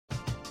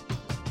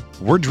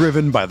We're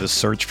driven by the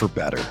search for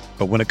better.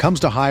 But when it comes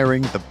to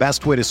hiring, the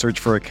best way to search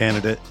for a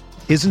candidate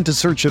isn't to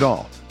search at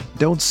all.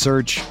 Don't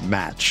search,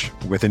 match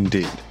with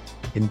Indeed.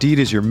 Indeed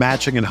is your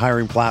matching and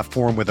hiring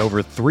platform with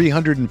over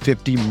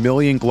 350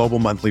 million global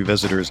monthly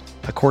visitors,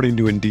 according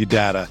to Indeed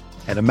data,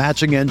 and a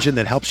matching engine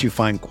that helps you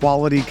find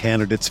quality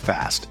candidates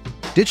fast.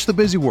 Ditch the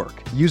busy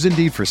work. Use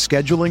Indeed for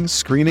scheduling,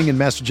 screening, and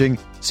messaging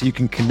so you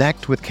can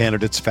connect with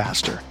candidates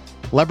faster.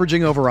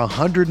 Leveraging over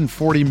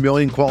 140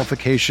 million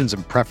qualifications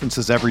and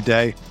preferences every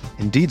day,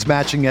 Indeed's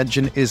matching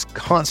engine is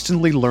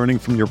constantly learning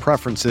from your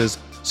preferences,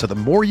 so the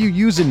more you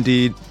use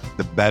Indeed,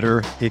 the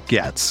better it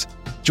gets.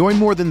 Join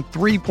more than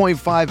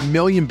 3.5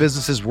 million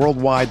businesses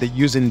worldwide that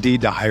use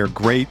Indeed to hire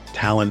great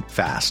talent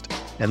fast.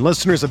 And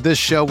listeners of this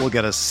show will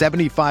get a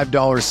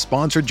 $75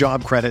 sponsored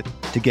job credit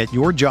to get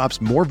your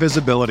jobs more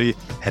visibility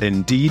at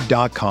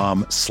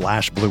Indeed.com/Blue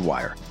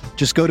Wire.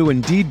 Just go to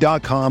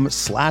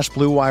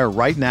Indeed.com/Blue Wire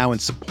right now and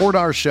support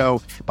our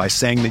show by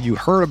saying that you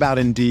heard about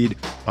Indeed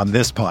on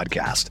this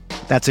podcast.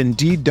 That's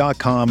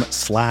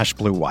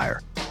Indeed.com/Blue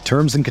Wire.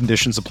 Terms and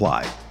conditions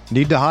apply.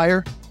 Need to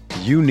hire?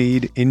 You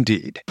need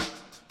Indeed.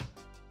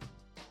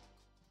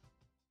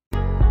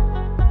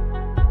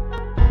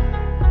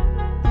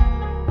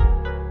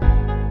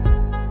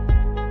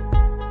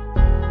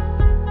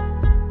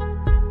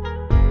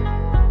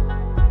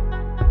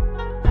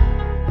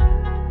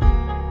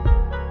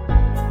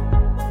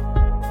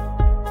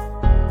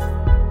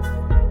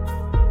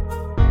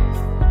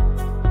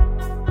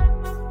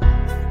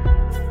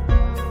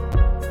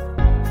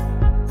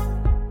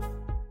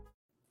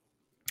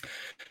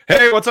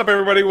 Hey, what's up,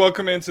 everybody?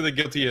 Welcome into the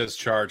Guilty as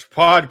Charged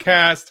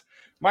podcast.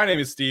 My name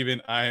is Steven.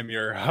 I am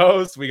your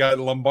host. We got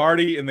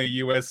Lombardi in the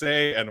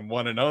USA and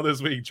 1-0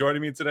 this week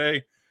joining me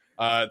today.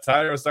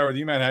 Tyler, I'll start with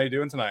you, man. How you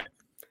doing tonight?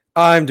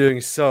 I'm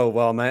doing so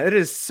well, man. It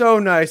is so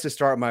nice to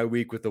start my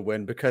week with a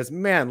win because,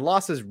 man,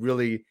 losses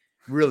really,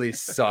 really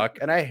suck.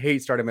 And I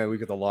hate starting my week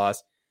with a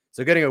loss.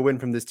 So getting a win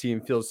from this team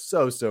feels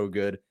so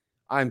good.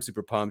 I'm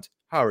super pumped.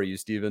 How are you,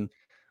 Steven?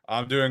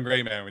 I'm doing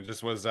great, man. We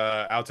just was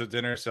out to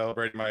dinner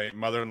celebrating my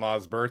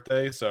mother-in-law's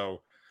birthday.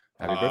 So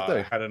happy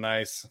birthday. Had a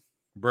nice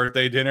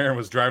birthday dinner and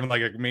was driving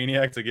like a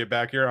maniac to get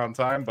back here on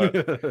time. But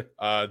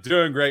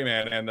doing great,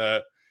 man. And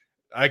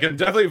I can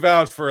definitely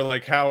vouch for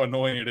like how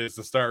annoying it is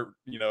to start,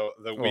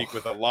 the week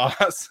with a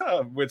loss,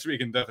 which we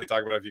can definitely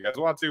talk about if you guys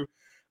want to.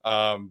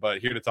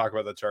 But here to talk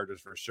about the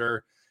Chargers for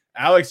sure.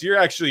 Alex, you're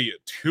actually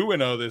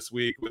 2-0 this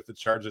week with the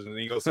Chargers and the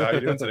Eagles. So how you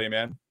doing today,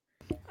 man?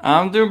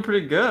 I'm doing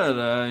pretty good.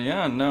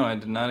 I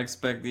did not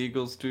expect the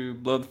Eagles to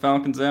blow the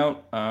Falcons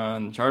out.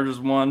 And the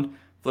Chargers won,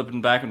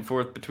 flipping back and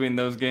forth between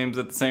those games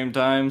at the same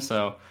time.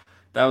 So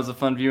that was a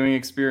fun viewing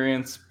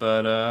experience.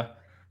 But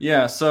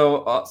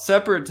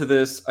separate to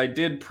this, I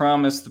did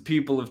promise the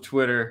people of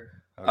Twitter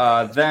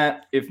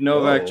that if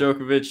Novak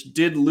Djokovic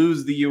did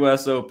lose the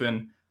U.S.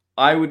 Open,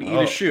 I would eat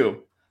a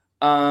shoe.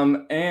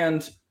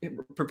 And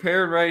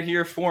prepared right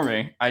here for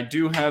me, I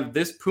do have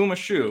this Puma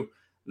shoe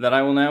that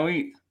I will now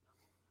eat.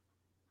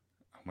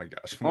 Oh my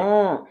gosh.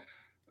 What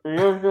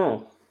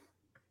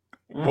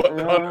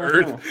on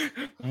earth?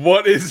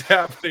 What is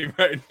happening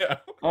right now?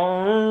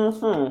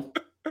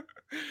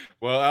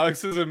 Well,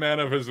 Alex is a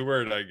man of his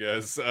word, I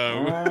guess.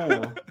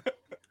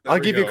 I'll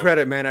give you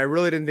credit, man. I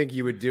really didn't think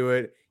you would do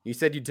it. You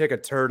said you'd take a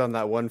turd on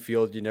that one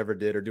field you never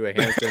did or do a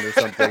handstand or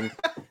something.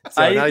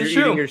 So now you're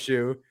eating your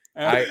shoe.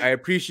 I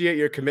appreciate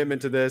your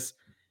commitment to this.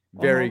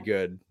 Very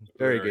good.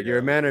 Very good. You're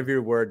a man of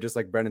your word, just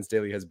like Brendan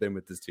Staley has been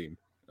with this team.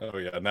 Oh,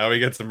 yeah. Now we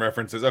get some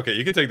references. Okay,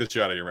 you can take the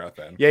shit out of your mouth,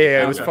 then.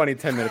 Yeah. It was funny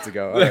 10 minutes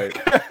ago. All right.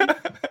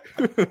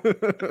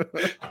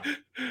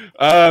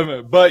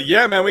 But,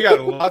 yeah, man, we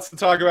got lots to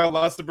talk about,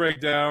 lots to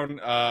break down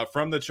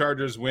from the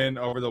Chargers win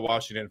over the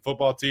Washington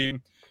football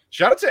team.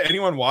 Shout out to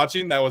anyone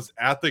watching that was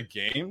at the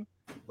game.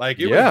 Like,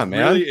 it was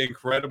really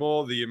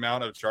incredible the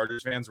amount of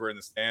Chargers fans were in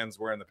the stands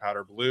wearing the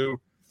powder blue.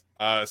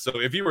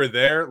 So if you were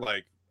there,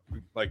 like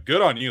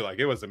good on you. Like,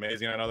 it was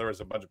amazing. I know there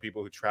was a bunch of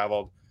people who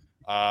traveled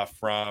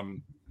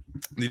from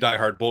the Die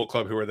Hard Bull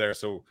Club who were there.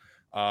 So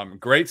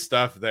great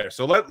stuff there.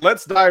 So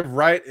let's dive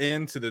right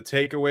into the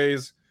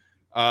takeaways.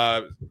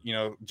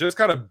 Just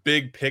kind of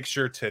big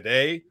picture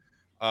today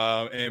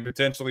and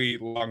potentially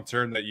long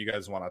term that you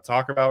guys want to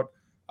talk about.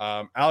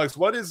 Alex,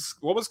 what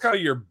was kind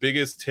of your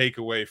biggest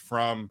takeaway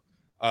from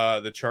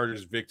the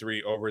Chargers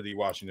victory over the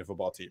Washington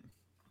football team?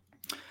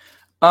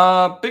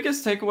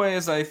 Biggest takeaway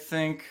is I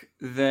think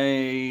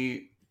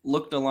they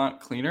looked a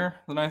lot cleaner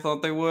than I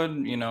thought they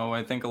would.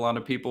 I think a lot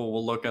of people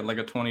will look at like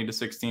a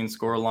 20-16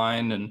 score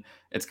line, and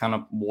it's kind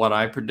of what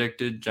I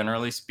predicted,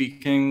 generally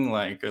speaking,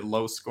 like a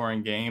low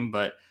scoring game.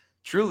 But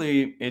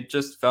truly, it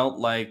just felt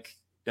like,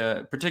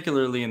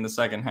 particularly in the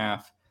second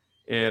half,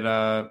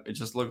 it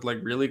just looked like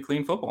really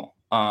clean football.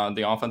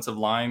 The offensive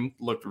line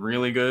looked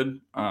really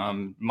good,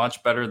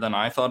 much better than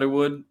I thought it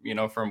would.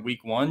 From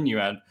week one, you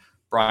had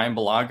Brian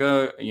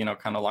Bulaga,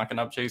 kind of locking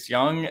up Chase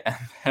Young,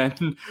 and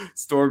then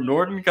Storm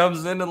Norton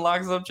comes in and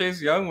locks up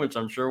Chase Young, which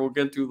I'm sure we'll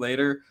get to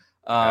later.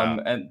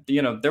 And,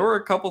 you know, there were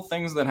a couple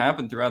things that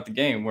happened throughout the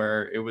game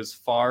where it was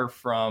far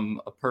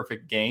from a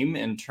perfect game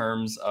in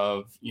terms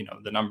of, you know,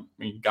 the number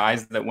of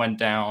guys that went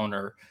down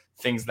or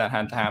things that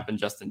had to happen.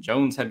 Justin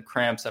Jones had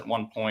cramps at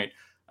one point.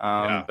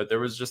 But there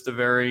was just a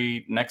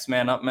very next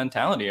man up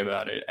mentality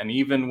about it. And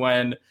even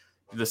when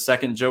the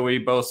second Joey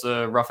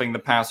Bosa roughing the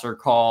passer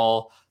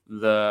call,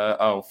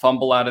 the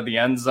fumble out of the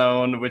end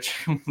zone,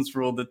 which was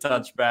ruled a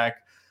touchback,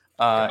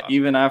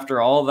 even after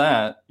all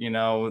that, you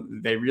know,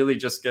 they really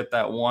just get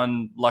that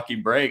one lucky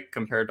break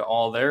compared to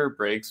all their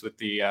breaks with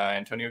the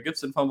Antonio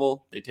Gibson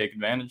fumble. They take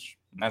advantage,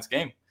 and that's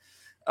game.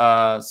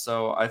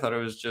 So I thought it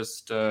was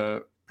just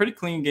a pretty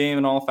clean game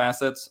in all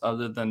facets,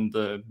 other than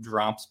the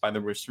drops by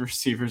the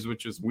receivers,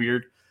 which is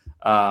weird.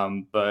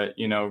 But,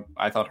 you know,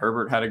 I thought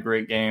Herbert had a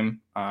great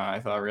game. I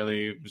thought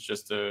really it was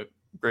just a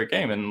great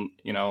game. And,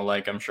 you know,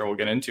 like I'm sure we'll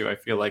get into, I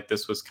feel like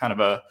this was kind of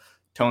a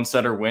tone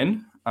setter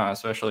win,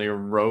 especially a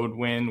road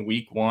win,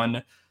 week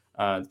one.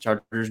 The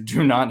Chargers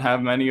do not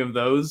have many of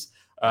those.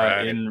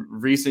 In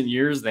recent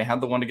years. They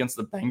had the one against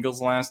the Bengals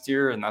last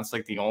year, and that's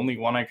like the only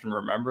one I can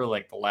remember,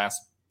 like the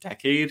last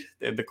decade.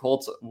 The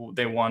Colts,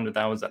 they won, but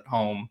that was at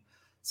home.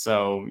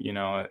 So, you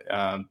know,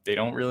 they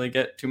don't really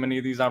get too many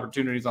of these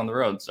opportunities on the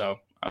road. So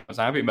I was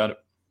happy about it.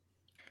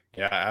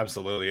 Yeah,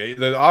 absolutely.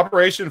 The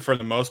operation for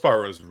the most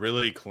part was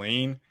really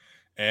clean.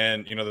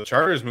 And, you know, the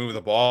Chargers moved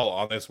the ball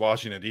on this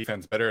Washington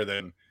defense better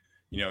than,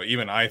 you know,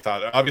 even I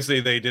thought. Obviously,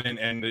 they didn't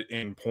end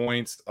in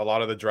points a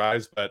lot of the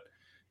drives, but,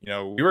 you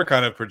know, we were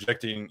kind of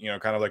projecting, you know,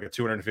 kind of like a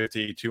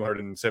 250,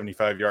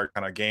 275 yard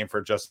kind of game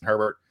for Justin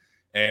Herbert.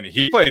 And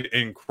he played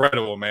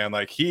incredible, man.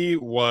 Like, he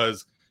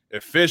was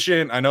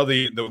efficient. I know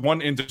the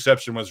one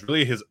interception was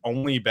really his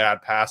only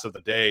bad pass of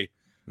the day.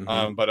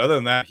 But other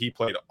than that, he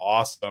played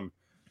awesome.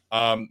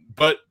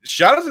 But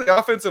shout out to the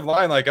offensive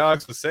line, like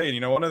Alex was saying.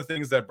 You know, one of the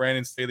things that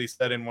Brandon Staley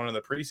said in one of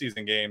the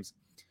preseason games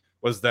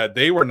was that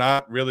they were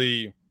not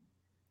really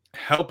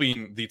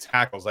helping the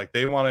tackles. Like,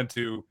 they wanted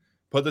to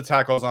put the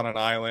tackles on an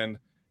island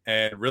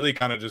and really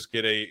kind of just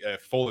get a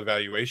full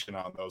evaluation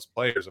on those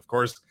players. Of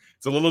course,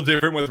 it's a little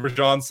different with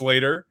Rashawn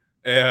Slater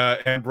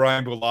and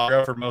Brian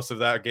Bulaga for most of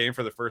that game,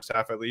 for the first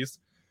half at least.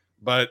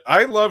 But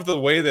I love the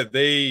way that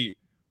they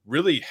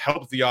really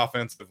helped the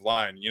offensive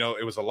line. You know,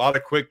 it was a lot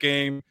of quick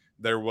game.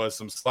 There was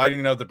some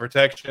sliding of the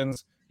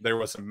protections. There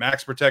was some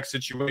max protect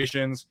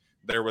situations.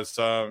 There was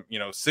some, you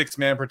know,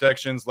 6-man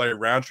protections. Larry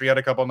Roundtree had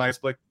a couple nice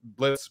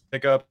blitz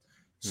pickup.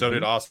 So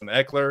did Austin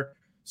Eckler.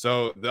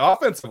 So the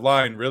offensive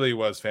line really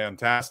was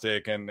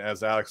fantastic. And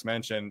as Alex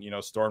mentioned, you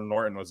know, Storm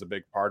Norton was a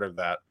big part of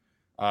that.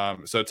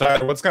 So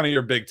Tyler, what's kind of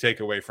your big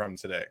takeaway from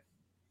today?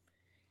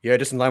 Yeah,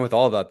 just in line with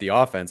all of that, the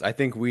offense. I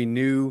thought we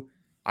knew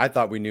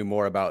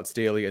more about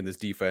Staley and this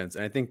defense.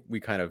 And I think we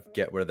kind of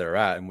get where they're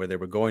at and where they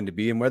were going to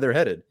be and where they're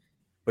headed.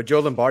 But Joe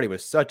Lombardi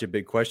was such a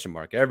big question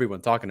mark.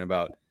 Everyone talking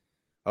about,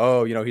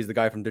 oh, you know, he's the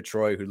guy from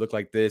Detroit who looked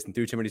like this and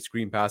threw too many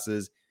screen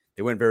passes.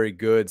 They weren't very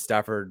good.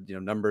 Stafford, you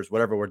know, numbers,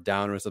 whatever, were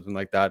down or something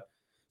like that.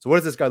 So what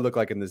does this guy look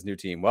like in this new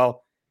team?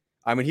 Well,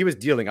 I mean, he was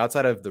dealing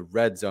outside of the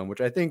red zone, which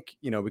I think,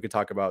 you know, we could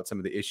talk about some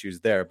of the issues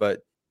there.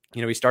 But,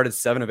 you know, he started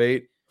 7 of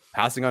 8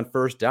 passing on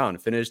first down,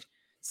 finished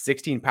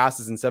 16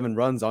 passes and 7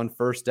 runs on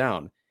first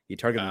down. He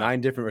targeted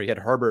he had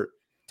Herbert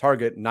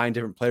target 9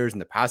 different players in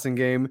the passing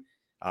game.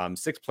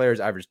 6 players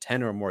averaged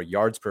 10 or more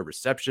yards per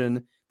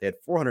reception. They had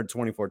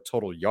 424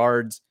 total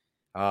yards.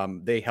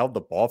 They held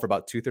the ball for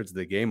about 2/3 of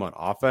the game on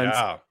offense.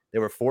 Yeah. They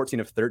were 14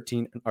 of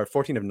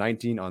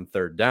 19 on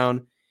third down.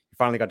 You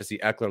finally got to see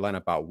Eckler line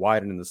up out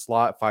wide and in the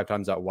slot, 5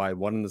 times out wide,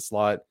 1 in the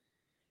slot.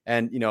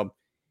 And, you know,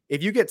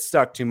 if you get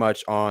stuck too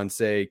much on,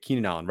 say,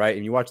 Keenan Allen, right,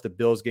 and you watch the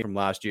Bills game from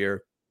last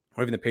year,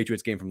 or even the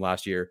Patriots game from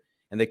last year,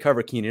 and they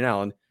cover Keenan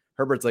Allen,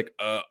 Herbert's like,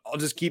 I'll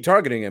just keep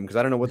targeting him because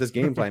I don't know what this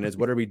game plan is.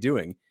 What are we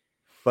doing?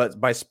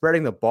 But by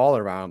spreading the ball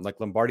around like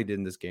Lombardi did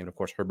in this game, of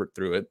course, Herbert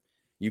threw it,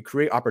 you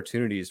create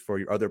opportunities for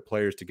your other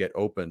players to get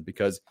open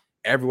because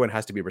everyone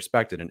has to be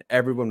respected and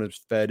everyone was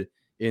fed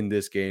in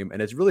this game.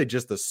 And it's really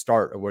just the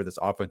start of where this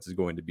offense is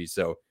going to be.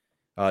 So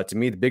to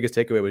me, the biggest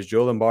takeaway was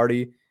Joe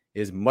Lombardi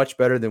is much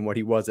better than what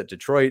he was at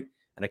Detroit.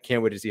 And I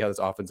can't wait to see how this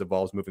offense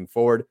evolves moving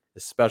forward,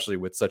 especially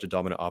with such a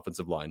dominant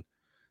offensive line.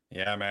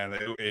 Yeah, man,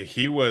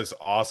 he was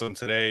awesome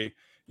today.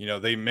 You know,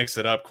 they mix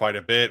it up quite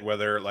a bit,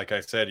 whether, like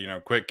I said, you know,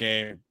 quick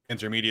game,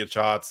 intermediate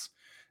shots,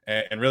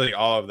 and really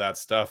all of that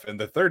stuff. And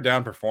the third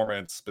down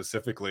performance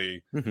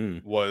specifically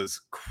was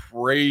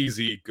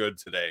crazy good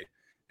today.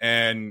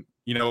 And,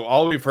 you know,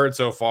 all we've heard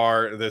so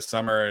far this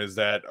summer is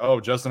that, oh,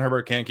 Justin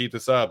Herbert can't keep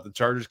this up. The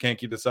Chargers can't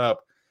keep this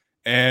up.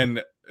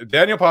 And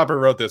Daniel Popper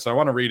wrote this. So I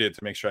want to read it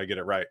to make sure I get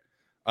it right.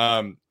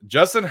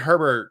 Justin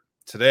Herbert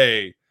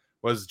today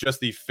was just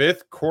the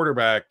 5th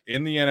quarterback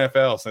in the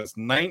NFL since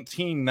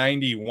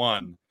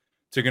 1991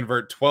 to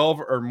convert 12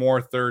 or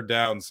more third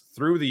downs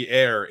through the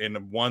air in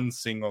one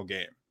single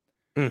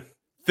game.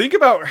 Think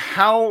about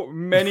how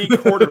many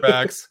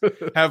quarterbacks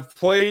have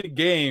played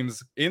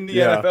games in the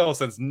NFL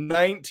since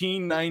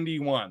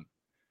 1991.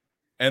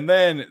 And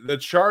then the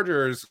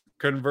Chargers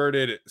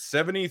converted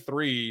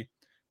 73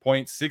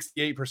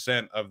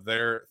 68% of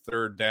their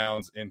third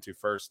downs into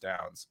first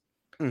downs.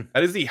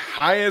 That is the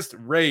highest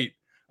rate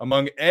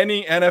among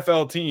any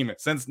NFL team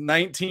since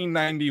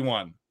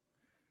 1991.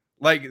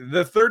 Like,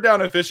 the third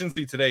down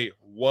efficiency today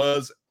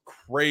was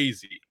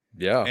crazy.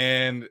 Yeah.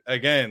 And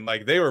again,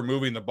 like, they were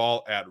moving the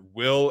ball at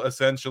will,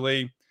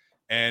 essentially.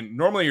 And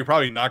normally you're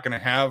probably not going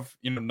to have,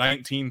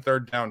 19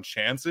 third down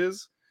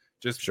chances,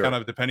 just kind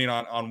of depending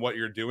on what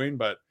you're doing.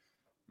 But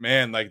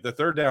man, like, the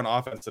third down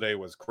offense today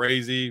was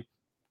crazy.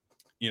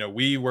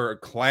 We were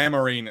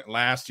clamoring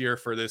last year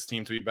for this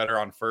team to be better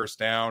on first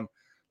down,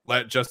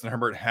 let Justin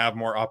Herbert have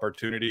more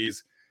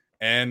opportunities.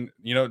 And,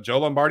 Joe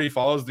Lombardi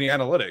follows the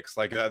analytics.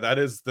 Like, that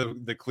is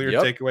the clear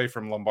takeaway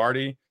from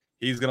Lombardi.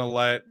 He's going to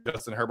let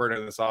Justin Herbert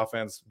in this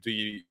offense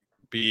be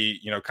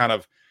kind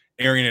of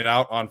airing it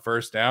out on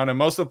first down. And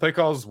most of the play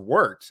calls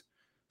worked.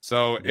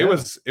 So it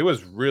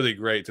was really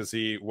great to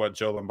see what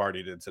Joe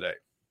Lombardi did today.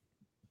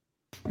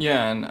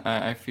 Yeah, and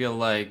I feel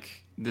like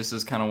this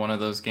is kind of one of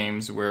those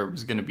games where it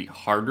was going to be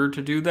harder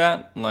to do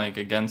that, like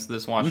against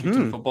this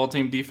Washington football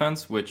team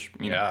defense, which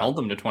held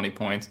them to 20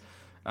 points.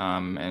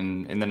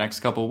 And in the next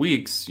couple of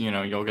weeks,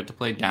 you'll get to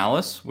play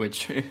Dallas,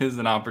 which is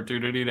an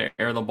opportunity to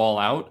air the ball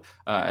out,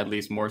 at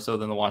least more so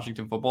than the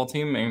Washington football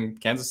team. And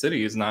Kansas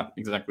City is not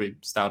exactly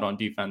stout on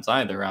defense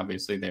either.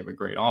 Obviously, they have a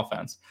great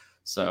offense.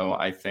 So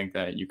I think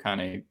that you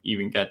kind of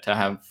even get to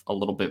have a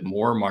little bit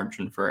more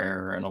margin for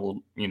error and a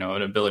little,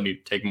 an ability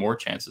to take more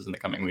chances in the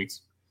coming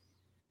weeks.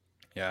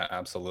 Yeah,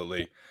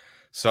 absolutely.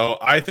 So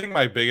I think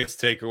my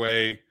biggest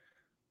takeaway,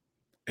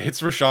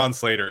 it's Rashawn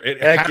Slater.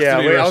 It has to be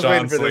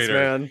Rashawn Slater. This,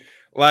 man.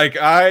 Like,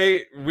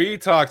 we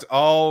talked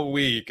all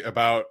week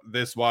about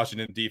this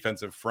Washington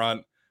defensive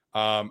front.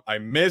 I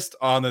missed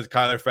on the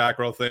Kyler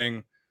Fackrell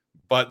thing,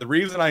 but the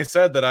reason I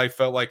said that I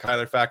felt like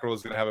Kyler Fackrell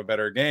was going to have a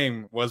better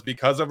game was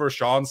because of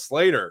Rashawn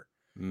Slater.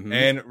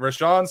 And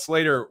Rashawn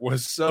Slater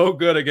was so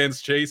good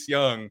against Chase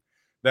Young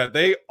that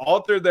they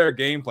altered their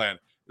game plan.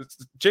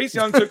 Chase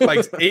Young took like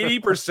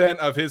 80%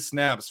 of his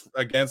snaps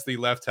against the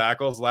left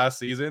tackles last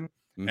season,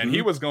 and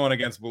he was going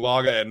against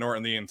Bulaga and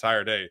Norton the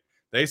entire day.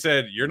 They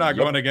said, you're not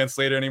going against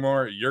Slater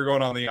anymore. You're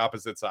going on the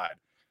opposite side.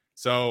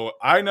 So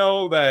I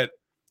know that,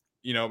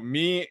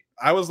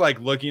 I was like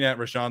looking at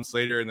Rashawn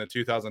Slater in the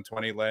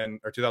 2020 lens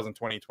or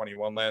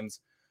 2020-21 lens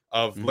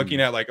of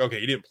looking at like, okay,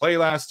 he didn't play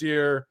last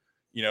year.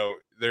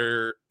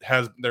 There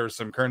was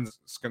some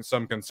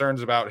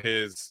concerns about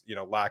his,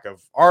 lack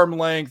of arm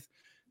length.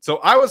 So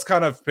I was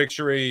kind of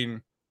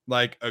picturing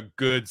like a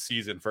good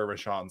season for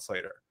Rashawn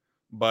Slater,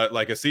 but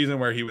like a season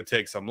where he would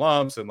take some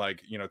lumps and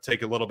like,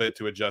 take a little bit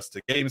to adjust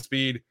to game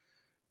speed.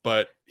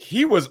 But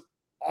he was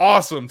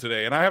awesome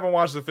today. And I haven't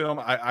watched the film.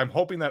 I'm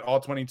hoping that all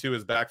 22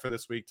 is back for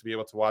this week to be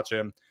able to watch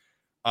him.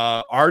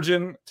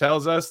 Arjun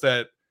tells us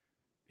that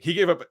he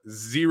gave up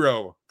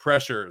 0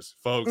 pressures,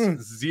 folks,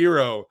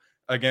 0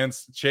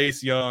 against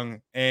Chase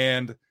Young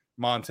and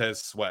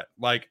Montez Sweat.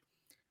 Like,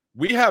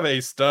 we have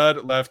a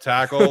stud left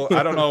tackle.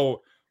 I don't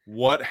know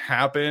what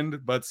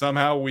happened, but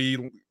somehow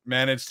we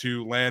managed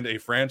to land a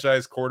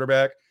franchise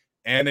quarterback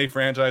and a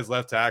franchise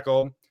left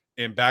tackle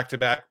in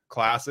back-to-back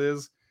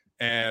classes.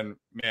 And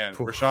man,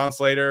 Rashawn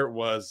Slater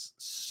was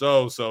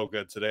so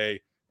good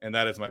today. And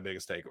that is my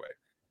biggest takeaway.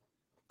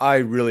 I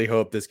really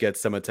hope this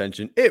gets some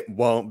attention. It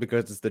won't,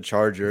 because it's the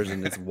Chargers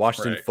and it's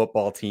Washington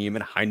football team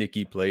and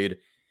Heineke played.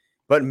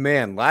 But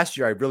man, last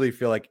year, I really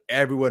feel like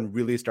everyone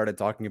really started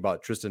talking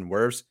about Tristan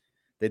Wirfs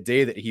the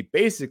day that he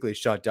basically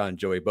shut down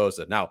Joey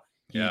Bosa. Now,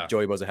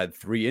 Joey Bosa had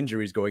 3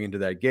 injuries going into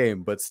that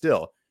game, but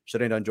still,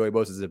 shutting down Joey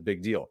Bosa is a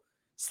big deal.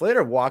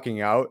 Slater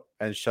walking out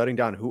and shutting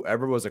down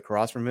whoever was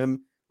across from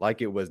him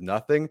like it was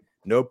nothing,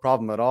 no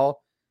problem at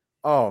all.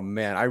 Oh,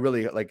 man, I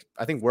really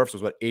I think Wirfs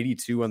was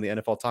 82 on the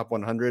NFL Top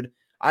 100.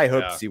 I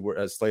hope to see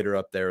Slater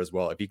up there as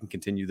well. If he can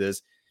continue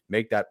this,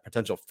 make that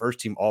potential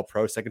first-team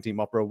All-Pro, second-team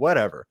All-Pro,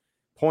 whatever.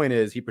 Point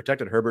is, he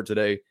protected Herbert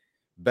today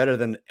better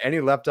than any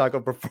left tackle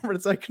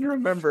performance I can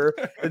remember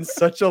in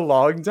such a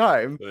long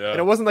time. And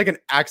it wasn't like an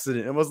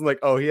accident. It wasn't like,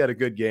 oh, he had a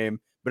good game,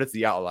 but it's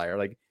the outlier.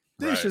 Like,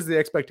 this is the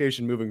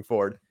expectation moving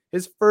forward.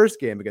 His first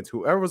game against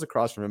whoever was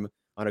across from him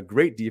on a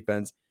great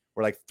defense,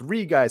 where like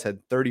 3 guys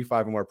had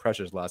 35 or more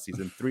pressures last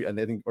season. 3, and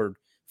I think, or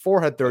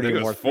 4 had 30 or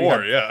more.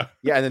 4, yeah,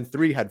 and then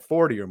 3 had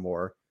 40 or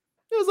more.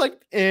 It was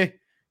like,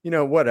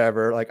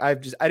 whatever. Like, I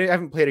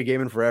haven't played a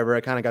game in forever.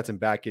 I kind of got some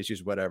back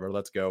issues, whatever.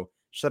 Let's go.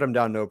 Shut him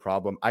down, no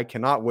problem. I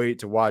cannot wait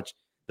to watch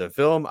the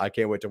film. I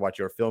can't wait to watch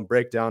your film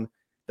breakdown.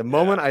 The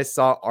moment I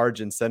saw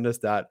Arjun send us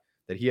that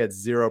he had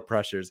 0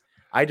 pressures,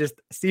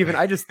 Steven,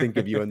 I just think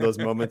of you in those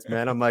moments,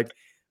 man. I'm like,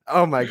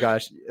 oh my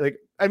gosh. Like,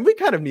 and we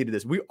kind of needed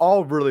this. We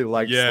all really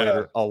liked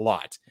Slater a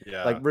lot.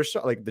 Yeah. Like,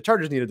 the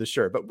Chargers needed this,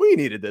 sure, but we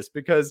needed this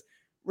because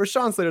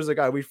Rashawn Slater's a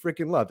guy we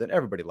freaking loved and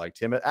everybody liked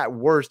him. At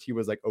worst, he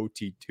was like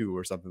OT2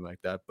 or something like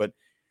that. But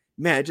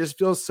man, it just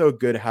feels so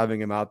good having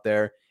him out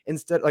there.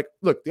 Instead, like,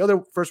 look, the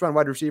other first-round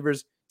wide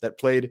receivers that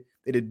played,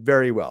 they did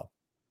very well.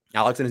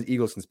 Alex and his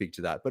Eagles can speak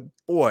to that. But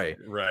boy,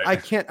 I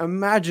can't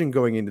imagine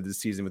going into the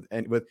season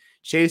with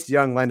Chase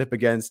Young lined up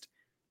against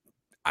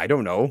I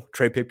don't know,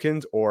 Trey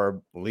Pipkins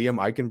or Liam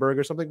Eichenberg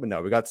or something. But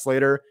no, we got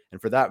Slater.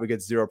 And for that, we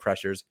get 0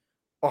 pressures.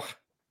 Oh,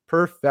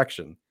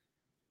 perfection.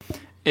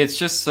 It's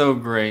just so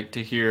great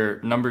to hear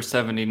number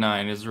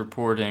 79 is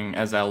reporting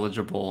as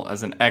eligible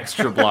as an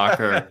extra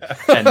blocker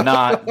and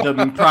not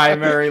the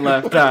primary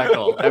left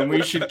tackle. And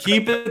we should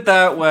keep it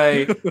that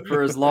way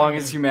for as long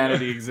as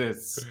humanity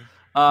exists.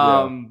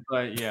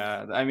 But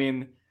yeah, I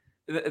mean,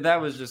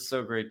 that was just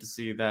so great to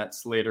see that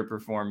Slater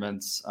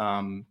performance.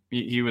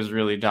 He was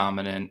really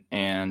dominant,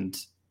 and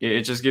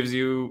it just gives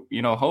you,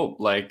 hope.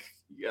 Like,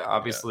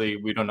 obviously,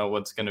 we don't know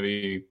what's going to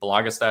be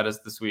Bulaga status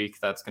this week.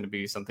 That's going to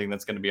be something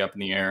that's going to be up in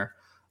the air.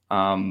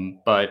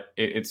 But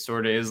it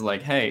sort of is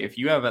like, hey, if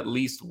you have at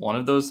least one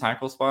of those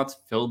tackle spots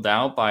filled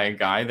out by a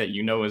guy that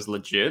you know is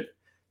legit,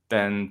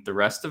 then the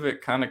rest of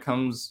it kind of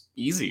comes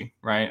easy,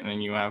 right? And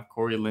then you have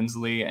Corey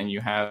Linsley and you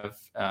have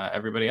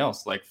everybody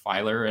else, like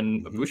Filer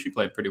and Ibushi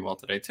played pretty well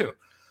today too.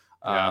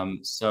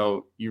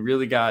 So you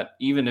really got,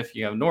 even if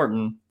you have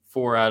Norton,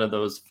 4 out of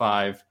those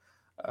 5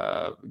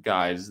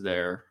 guys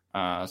there.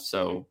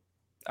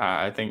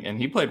 I think, and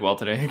he played well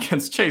today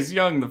against Chase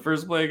Young. The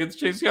first play against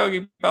Chase Young,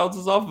 he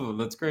bounces off of him.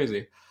 That's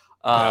crazy.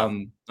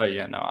 But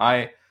yeah, no,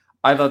 I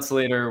thought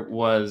Slater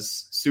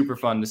was super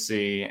fun to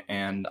see,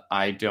 and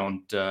I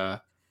don't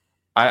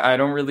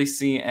really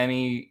see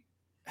any.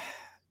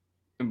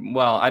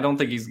 Well, I don't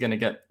think he's going to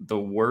get the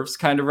worst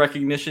kind of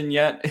recognition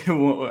yet.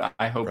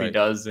 I hope he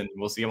does, and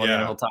we'll see him on the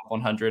NFL Top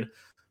 100.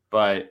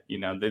 But,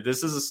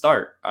 this is a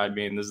start. I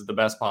mean, this is the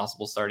best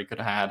possible start he could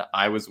have had.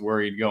 I was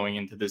worried going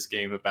into this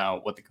game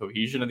about what the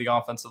cohesion of the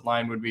offensive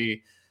line would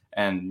be.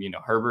 And,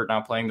 Herbert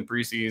not playing the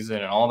preseason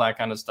and all that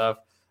kind of stuff.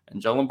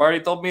 And Joe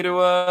Lombardi told me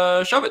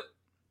to shove it.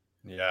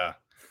 Yeah,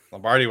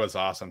 Lombardi was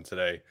awesome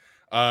today.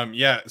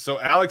 So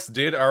Alex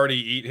did already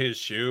eat his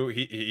shoe.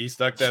 He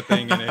stuck that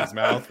thing in his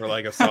mouth for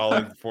like a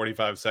solid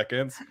 45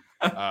 seconds.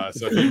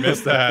 So if you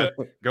missed that,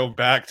 go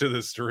back to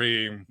the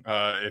stream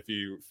if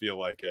you feel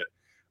like it.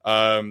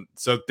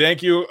 So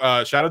thank you.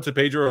 Shout out to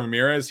Pedro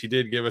Ramirez. He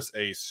did give us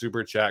a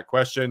super chat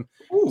question.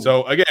 Ooh.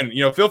 So again,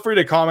 feel free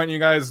to comment, you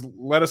guys,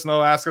 let us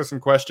know, ask us some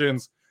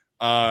questions.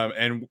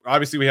 And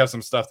obviously we have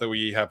some stuff that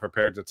we have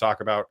prepared to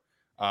talk about.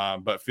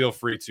 But feel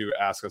free to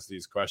ask us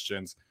these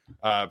questions.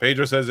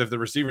 Pedro says, if the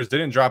receivers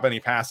didn't drop any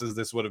passes,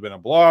 this would have been a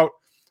blowout.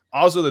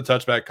 Also, the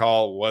touchback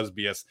call was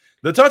BS.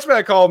 The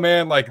touchback call,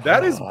 man, like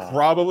that is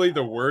probably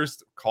the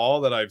worst call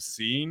that I've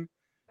seen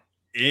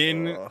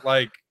in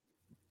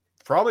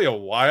probably a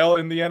while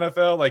in the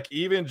NFL. Like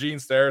even Gene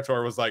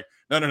Steratore was like,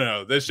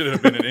 no, this should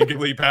have been an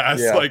incomplete pass.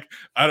 Like,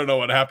 I don't know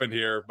what happened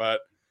here,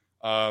 but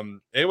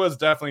it was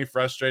definitely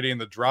frustrating.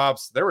 The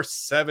drops, there were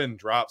 7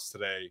 drops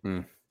today.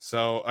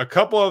 So a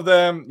couple of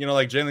them,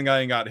 like Jalen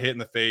Guyton got hit in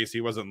the face.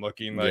 He wasn't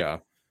looking like,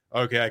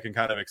 okay, I can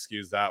kind of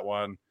excuse that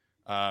one.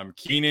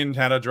 Keenan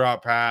had a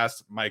drop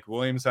pass. Mike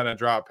Williams had a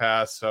drop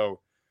pass.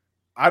 So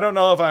I don't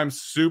know if I'm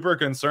super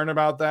concerned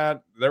about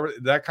that.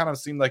 That kind of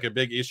seemed like a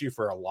big issue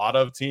for a lot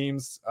of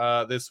teams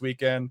this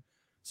weekend.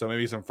 So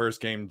maybe some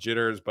first game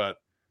jitters, but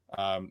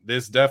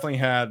this definitely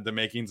had the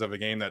makings of a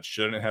game that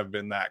shouldn't have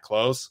been that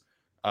close.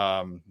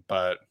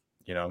 But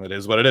it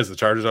is what it is. The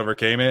Chargers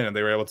overcame it and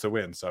they were able to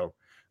win. So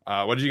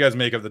what did you guys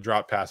make of the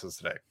drop passes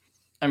today?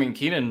 I mean,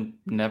 Keenan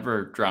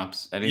never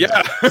drops anything.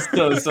 Yeah.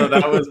 so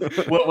that was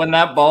when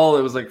that ball,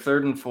 it was like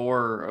 3rd and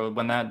 4.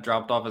 When that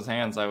dropped off his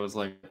hands, I was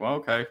like, well,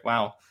 okay,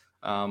 wow.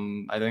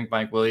 I think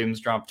Mike Williams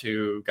dropped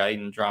 2,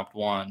 Guyton dropped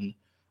 1.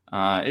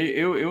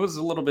 It was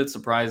a little bit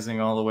surprising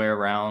all the way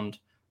around.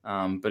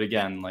 But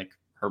again, like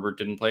Herbert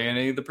didn't play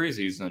any of the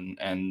preseason,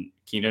 and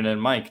Keenan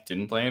and Mike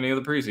didn't play any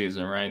of the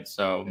preseason, right?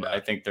 So I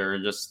think there are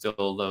just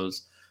still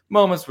those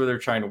moments where they're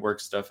trying to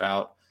work stuff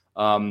out.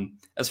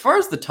 As far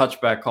as the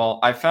touchback call,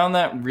 I found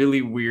that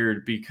really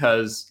weird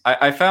because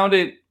I found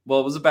it, well,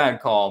 it was a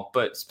bad call,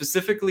 but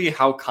specifically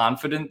how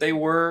confident they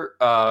were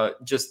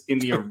just in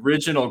the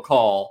original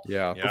call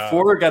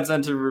before it got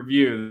sent to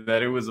review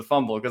that it was a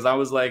fumble. Because I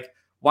was like,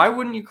 why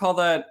wouldn't you call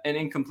that an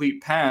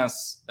incomplete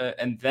pass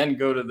and then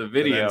go to the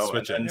video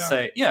and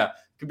say,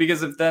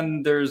 because if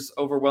then there's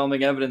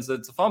overwhelming evidence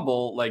that it's a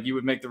fumble, like you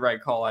would make the right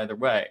call either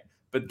way.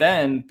 But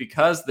then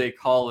because they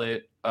call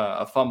it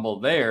a fumble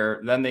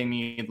there, then they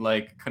need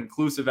like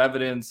conclusive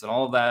evidence and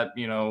all that,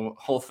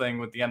 whole thing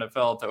with the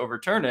NFL to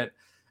overturn it.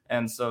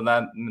 And so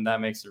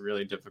that makes it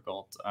really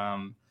difficult.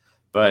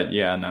 But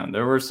yeah, no,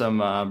 there were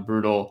some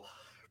brutal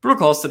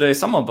calls today,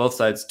 some on both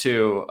sides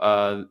too.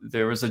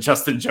 There was a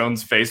Justin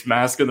Jones face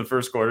mask in the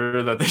first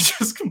quarter that they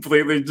just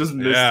completely just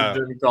missed and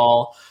didn't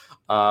call.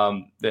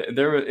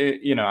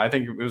 I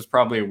think it was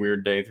probably a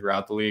weird day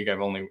throughout the league. I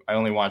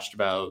only watched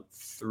about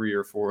 3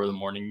 or 4 of the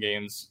morning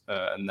games,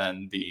 and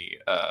then the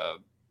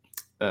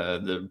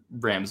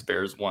Rams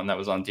Bears one that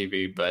was on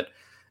TV. But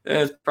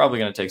it's probably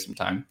going to take some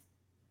time.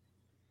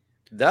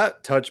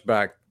 That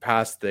touchback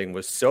pass thing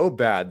was so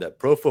bad that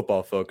Pro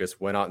Football Focus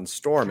went out and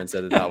stormed and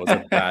said that was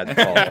a bad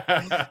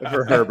call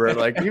for Herbert.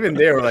 Like even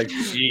they were like,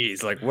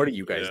 "Geez, like what are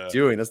you guys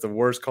doing? That's the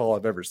worst call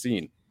I've ever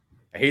seen."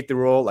 I hate the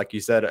rule, like you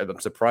said. I'm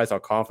surprised how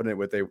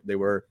confident they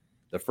were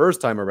the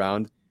first time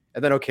around.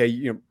 And then,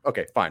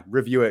 okay, fine,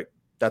 review it.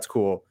 That's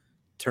cool.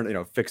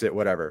 Fix it,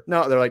 whatever.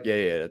 No, they're like,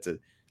 yeah, that's it.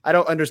 I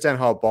don't understand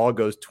how a ball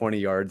goes 20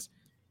 yards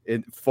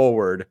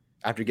forward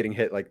after getting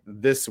hit like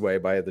this way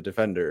by the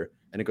defender,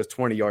 and it goes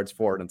 20 yards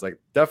forward. And it's like,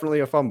 definitely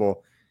a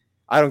fumble.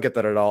 I don't get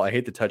that at all. I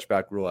hate the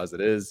touchback rule as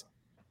it is.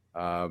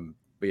 But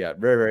yeah,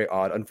 very, very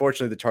odd.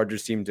 Unfortunately, the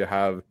Chargers seem to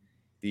have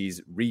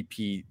these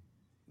repeat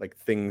like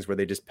things where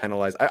they just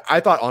penalize. I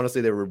thought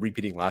honestly they were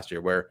repeating last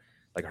year where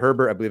like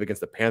Herbert, I believe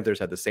against the Panthers,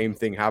 had the same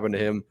thing happen to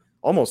him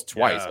almost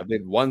twice. I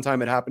believe one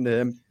time it happened to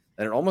him,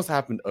 and it almost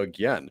happened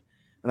again.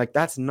 And like,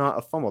 that's not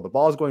a fumble. The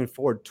ball is going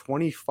forward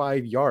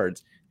 25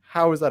 yards.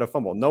 How is that a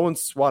fumble? No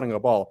one's swatting a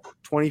ball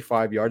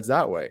 25 yards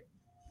that way.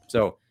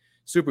 So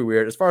super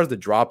weird. As far as the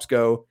drops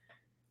go,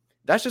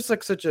 that's just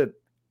like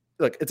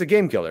it's a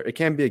game killer. It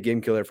can be a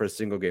game killer for a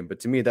single game, but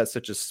to me, that's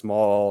such a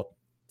small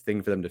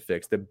thing for them to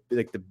fix. The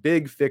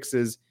big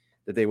fixes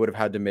that they would have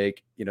had to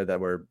make, that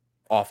were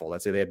awful.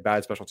 Let's say they had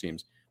bad special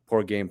teams,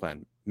 poor game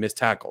plan, missed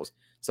tackles,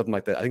 something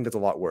like that. I think that's a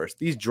lot worse.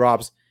 These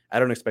drops, I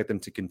don't expect them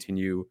to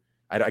continue.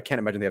 I can't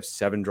imagine they have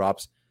 7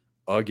 drops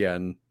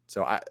again.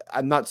 So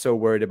I'm not so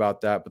worried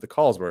about that. But the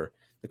calls were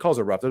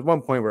rough. There's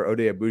one point where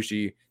Oday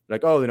Abushi,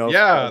 like, the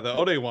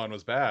Oday one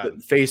was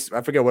bad. Face,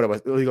 I forget what it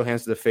was. Illegal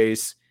hands to the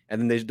face.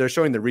 And then they're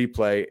showing the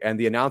replay, and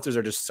the announcers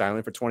are just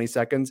silent for 20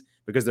 seconds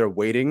because they're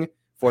waiting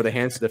for the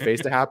hands to the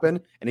face to happen.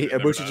 And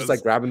Abushi's just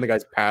like grabbing the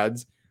guy's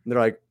pads, and they're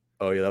like,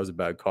 "Oh yeah, that was a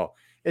bad call."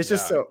 It's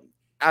just so,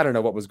 I don't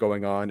know what was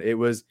going on. It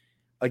was,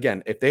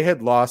 again, if they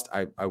had lost,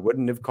 I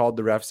wouldn't have called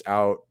the refs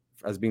out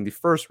as being the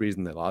first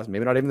reason they lost.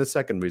 Maybe not even the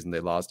second reason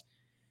they lost.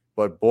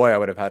 But boy, I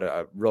would have had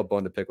a real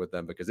bone to pick with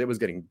them because it was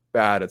getting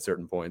bad at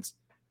certain points.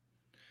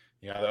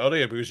 Yeah, the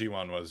Oday Abushi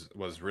one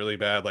was really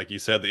bad. Like you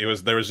said, there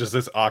was just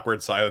this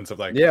awkward silence of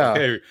like,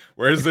 okay,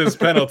 where's this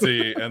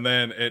penalty? And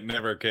then it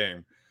never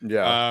came.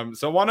 Yeah.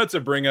 So I wanted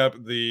to bring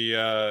up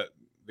the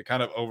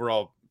kind of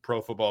overall Pro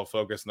Football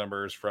Focus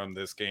numbers from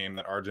this game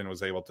that Arjun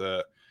was able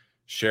to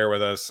share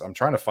with us. I'm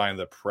trying to find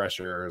the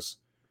pressures.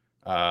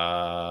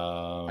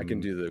 I can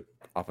do the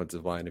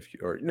offensive line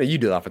you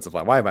do the offensive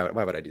line. Why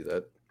would I do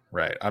that?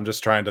 Right. I'm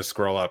just trying to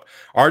scroll up.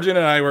 Arjun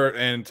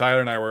and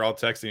Tyler and I were all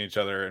texting each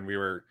other, and we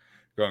were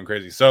going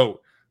crazy. So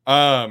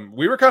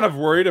we were kind of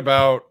worried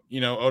about,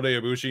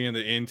 Oday Abushi and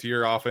the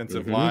interior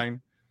offensive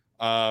line.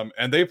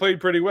 And they played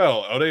pretty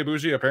well. Oday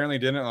Abushi apparently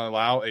didn't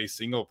allow a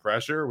single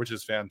pressure, which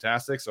is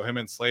fantastic. So him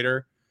and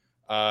Slater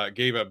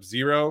gave up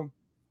 0.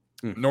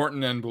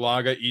 Norton and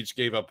Bulaga each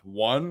gave up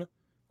 1.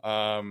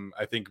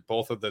 I think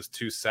both of those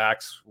 2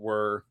 sacks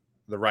were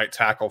the right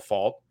tackle's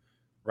fault.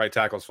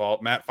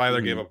 Matt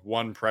Filer gave up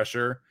 1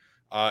 pressure.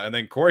 And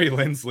then Corey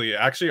Linsley,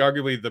 actually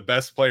arguably the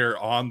best player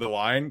on the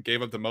line,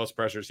 gave up the most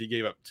pressures. He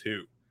gave up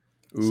 2.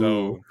 Ooh.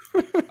 So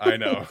I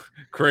know,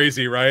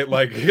 crazy, right?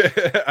 Like,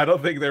 I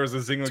don't think there was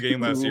a single game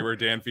last year where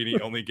Dan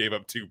Feeney only gave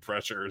up 2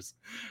 pressures.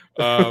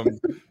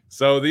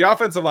 So the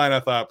offensive line, I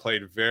thought,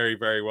 played very,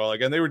 very well.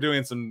 Again, they were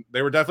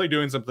definitely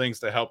doing some things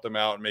to help them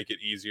out and make it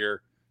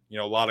easier. A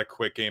lot of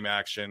quick game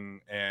action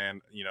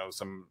and,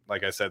 some,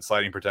 like I said,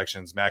 sliding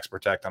protections, max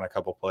protect on a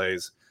couple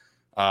plays.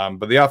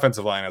 But the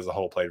offensive line as a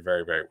whole played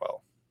very, very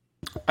well.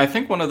 I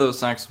think one of those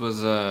sacks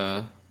was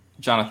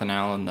Jonathan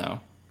Allen,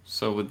 though.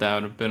 So would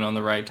that have been on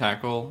the right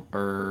tackle,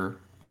 or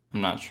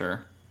I'm not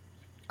sure.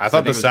 I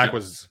thought the sack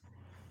was.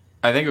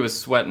 I think it was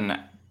Sweat and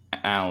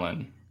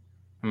Allen.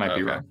 I might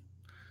be wrong.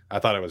 I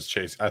thought it was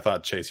Chase. I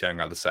thought Chase Young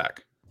got the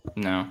sack.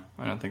 No,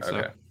 I don't think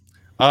so.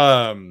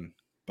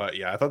 But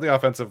yeah, I thought the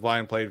offensive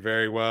line played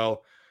very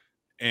well.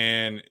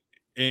 And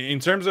in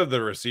terms of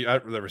the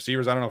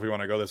receivers, I don't know if we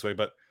want to go this way,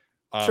 but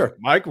sure.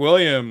 Mike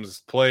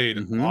Williams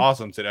played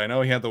awesome today. I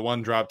know he had the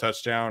 1 drop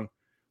touchdown,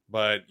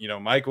 but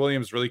Mike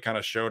Williams really kind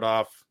of showed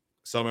off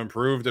some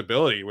improved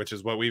ability, which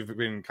is what we've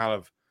been kind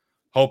of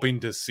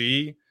hoping to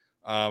see.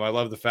 I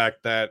love the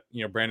fact that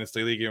Brandon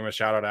Staley gave him a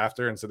shout out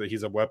after and said that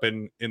he's a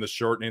weapon in the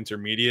short and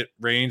intermediate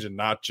range and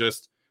not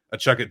just a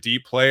chuck it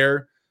deep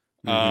player.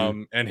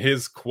 And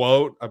his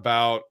quote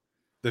about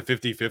the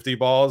 50-50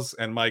 balls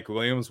and Mike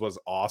Williams was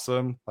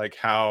awesome. Like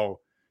how,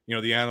 the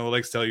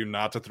analytics tell you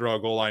not to throw a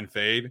goal line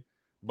fade,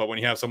 but when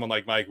you have someone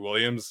like Mike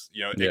Williams,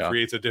 it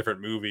creates a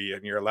different movie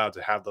and you're allowed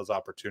to have those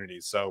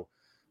opportunities. So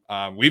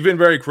we've been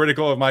very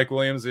critical of Mike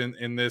Williams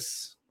in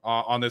this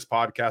on this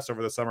podcast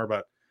over the summer,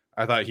 but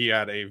I thought he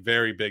had a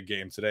very big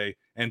game today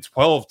and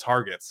 12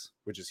 targets,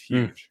 which is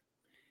huge.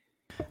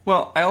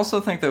 Well, I also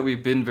think that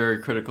we've been very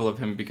critical of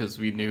him because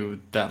we knew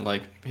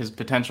that his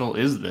potential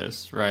is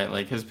this, right?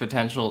 Like his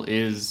potential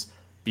is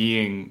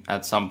being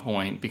at some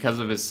point, because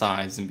of his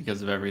size and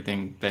because of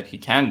everything that he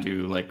can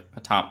do, like a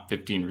top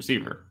 15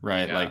 receiver,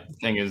 right? Yeah. Like the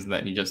thing is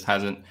that he just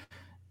hasn't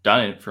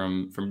done it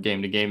from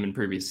game to game in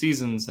previous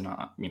seasons and,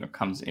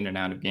 comes in and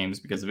out of games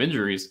because of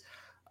injuries.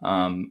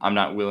 I'm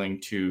not willing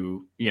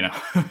to,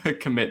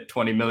 commit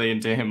 20 million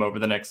to him over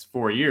the next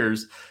 4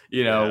 years,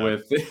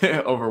 with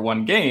over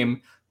one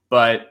game.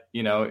 But,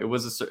 it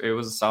was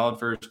a solid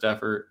first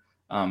effort.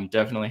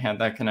 Definitely had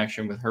that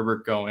connection with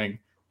Herbert going,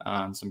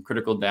 some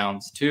critical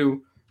downs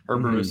too.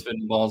 Herbert was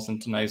fitting balls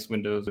into nice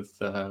windows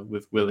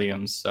with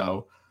Williams.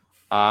 So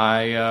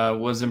I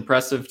was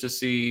impressive to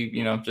see,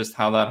 just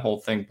how that whole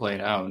thing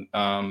played out.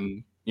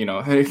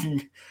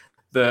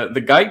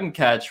 The Guyton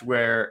catch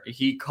where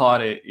he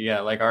caught it,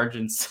 like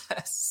Arjun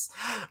says,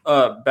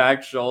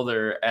 back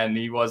shoulder, and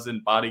he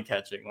wasn't body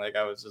catching. Like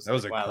I was just that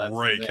was wow, a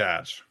great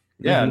catch.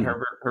 Yeah, and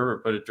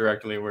Herbert put it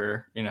directly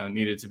where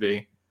needed to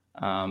be.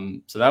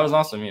 So that was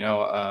awesome.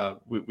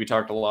 We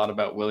talked a lot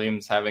about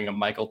Williams having a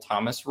Michael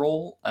Thomas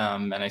role,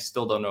 and I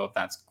still don't know if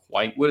that's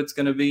quite what it's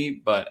going to be,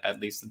 but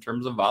at least in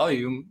terms of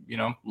volume,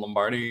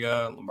 Lombardi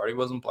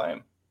wasn't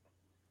playing.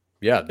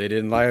 Yeah, they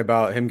didn't lie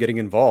about him getting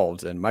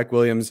involved, and Mike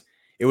Williams,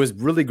 it was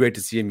really great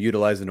to see him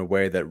utilized in a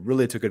way that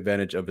really took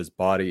advantage of his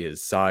body,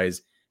 his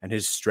size, and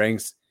his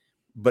strengths,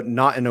 but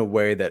not in a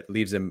way that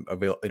leaves him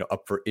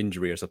up for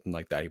injury or something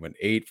like that. He went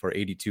 8 for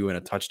 82 and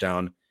a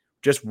touchdown,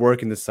 just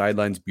working the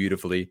sidelines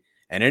beautifully.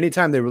 And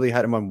anytime they really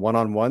had him on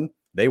one-on-one,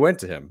 they went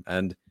to him.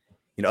 And,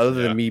 other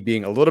than me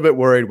being a little bit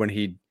worried when I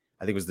think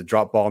it was the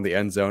drop ball in the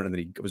end zone, and then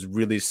he was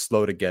really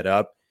slow to get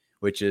up,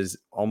 which is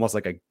almost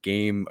like a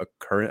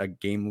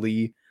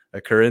gamely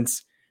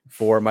occurrence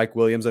for Mike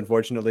Williams,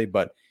 unfortunately.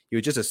 But he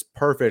was just a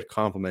perfect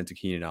complement to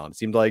Keenan Allen. It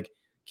seemed like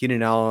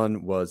Keenan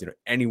Allen was,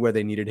 anywhere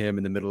they needed him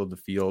in the middle of the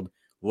field.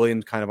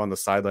 Williams kind of on the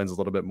sidelines a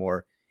little bit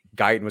more.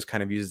 Guyton was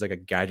kind of used as like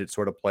a gadget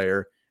sort of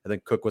player. I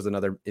think Cook was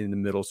another in the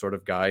middle sort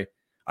of guy.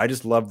 I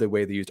just love the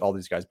way they used all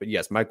these guys. But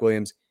yes, Mike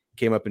Williams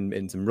came up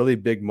in some really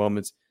big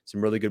moments,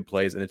 some really good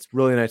plays, and it's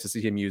really nice to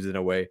see him used in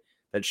a way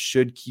that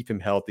should keep him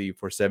healthy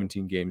for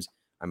 17 games.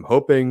 I'm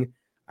hoping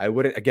I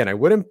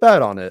wouldn't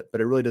bet on it, but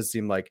it really does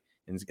seem like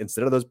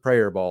instead of those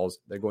prayer balls,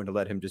 they're going to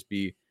let him just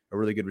be a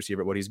really good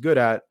receiver at what he's good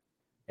at.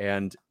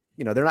 And,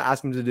 they're not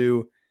asking him to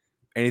do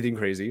anything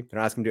crazy. They're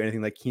not asking him to do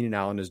anything like Keenan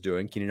Allen is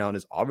doing. Keenan Allen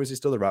is obviously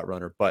still the route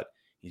runner, but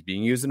he's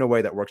being used in a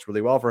way that works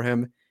really well for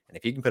him. And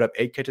if he can put up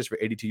 8 catches for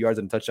 82 yards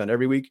and a touchdown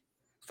every week,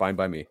 fine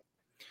by me.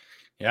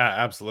 Yeah,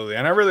 absolutely.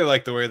 And I really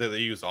like the way that they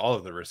use all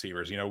of the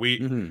receivers.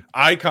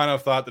 I kind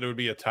of thought that it would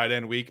be a tight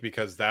end week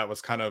because that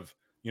was kind of,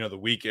 the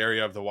weak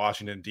area of the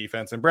Washington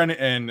defense. And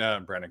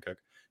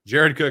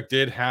Jared Cook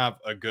did have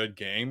a good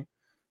game.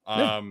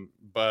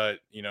 But,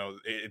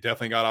 it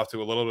definitely got off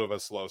to a little bit of a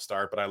slow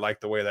start. But I like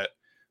the way that,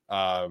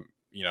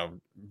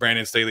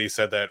 Brandon Staley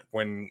said that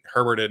when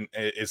Herbert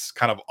is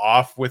kind of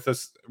off with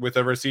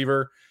a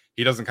receiver,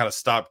 he doesn't kind of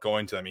stop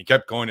going to them. He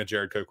kept going to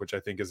Jared Cook, which I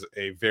think is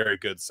a very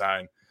good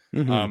sign.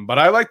 But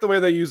I like the way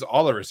they use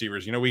all the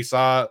receivers. We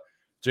saw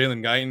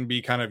Jalen Guyton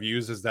be kind of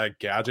used as that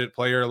gadget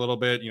player a little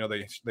bit.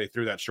 They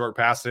threw that short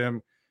past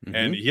him,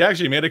 and he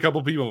actually made a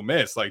couple people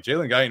miss. Like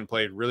Jalen Guyton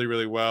played really,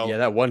 really well. Yeah,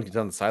 that one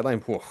on the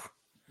sideline.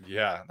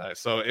 Yeah,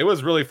 so it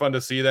was really fun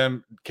to see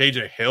them.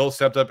 KJ Hill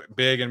stepped up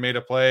big and made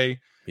a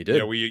play. He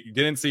did. We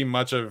didn't see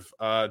much of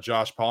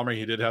Josh Palmer.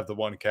 He did have the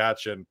one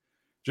catch. And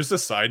just a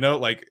side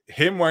note, like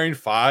him wearing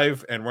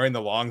 5 and wearing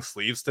the long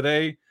sleeves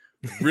today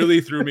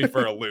really threw me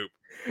for a loop.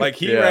 Like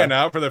he ran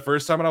out for the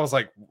first time, and I was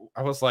like,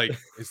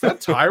 is that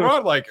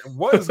Tyrod? Like,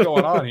 what is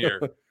going on here?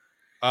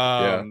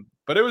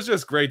 But it was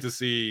just great to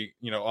see,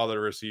 all the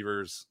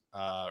receivers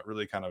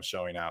really kind of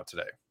showing out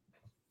today.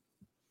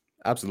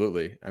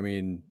 Absolutely. I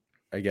mean,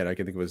 again, I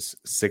can think it was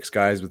 6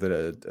 guys with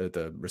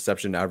a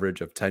reception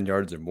average of 10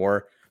 yards or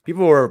more.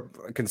 People were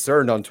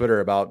concerned on Twitter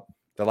about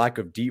the lack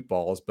of deep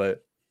balls,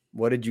 but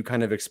what did you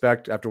kind of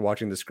expect after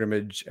watching the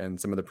scrimmage and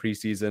some of the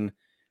preseason?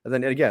 And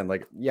then again,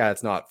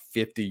 it's not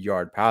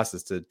 50-yard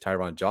passes to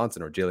Tyron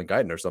Johnson or Jalen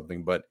Guyton or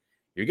something, but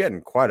you're getting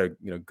quite a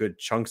good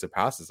chunks of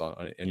passes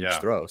in each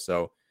throw.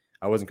 So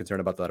I wasn't concerned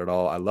about that at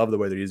all. I love the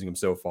way they're using him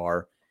so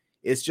far.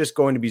 It's just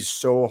going to be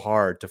so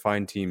hard to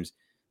find teams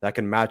that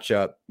can match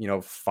up,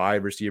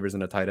 5 receivers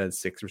and a tight end,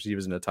 6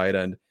 receivers and a tight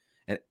end,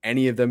 and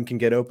any of them can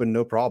get open,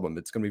 no problem.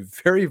 It's going to be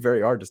very,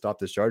 very hard to stop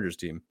this Chargers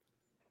team.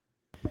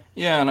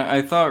 Yeah, and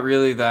I thought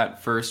really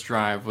that first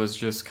drive was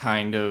just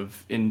kind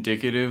of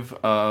indicative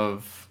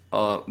of,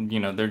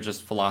 their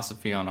just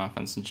philosophy on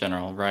offense in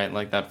general, right?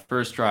 Like that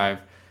first drive,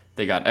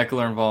 they got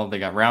Eckler involved, they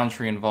got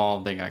Roundtree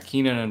involved, they got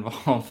Keenan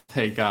involved,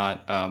 they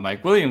got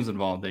Mike Williams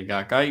involved, they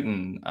got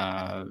Guyton,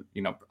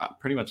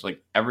 pretty much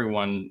like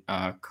everyone,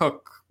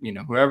 Cook,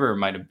 whoever it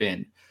might have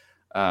been.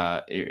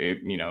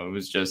 It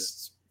was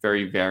just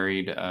very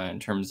varied in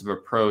terms of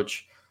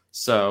approach.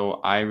 So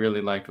I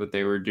really liked what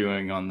they were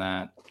doing on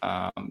that.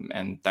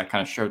 And that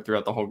kind of showed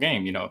throughout the whole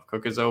game. If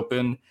Cook is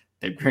open,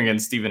 they bring in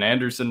Steven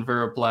Anderson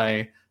for a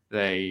play.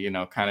 They,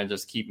 kind of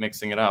just keep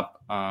mixing it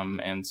up.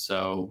 And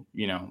so,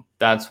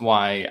 that's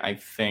why I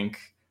think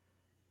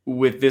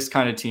with this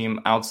kind of team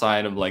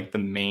outside of like the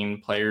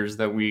main players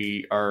that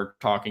we are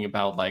talking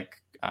about,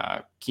 like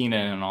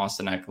Keenan and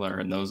Austin Eckler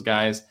and those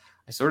guys,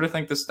 I sort of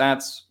think the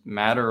stats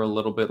matter a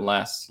little bit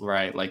less,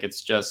 right? Like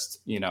it's just,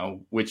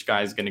 which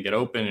guy is going to get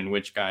open and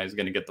which guy is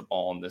going to get the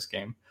ball in this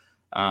game.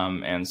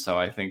 And so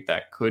I think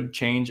that could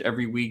change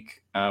every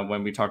week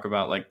when we talk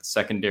about like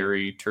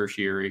secondary,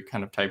 tertiary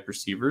kind of type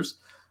receivers.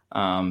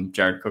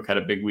 Jared Cook had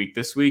a big week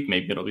this week.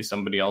 Maybe it'll be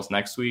somebody else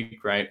next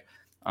week, right?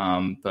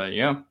 And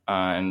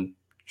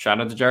shout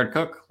out to Jared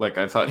Cook. Like,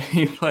 I thought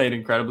he played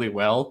incredibly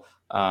well,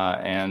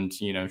 and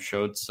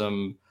showed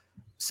some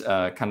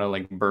kind of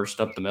like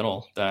burst up the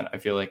middle that I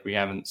feel like we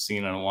haven't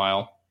seen in a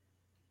while.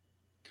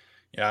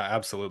 Yeah,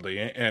 absolutely.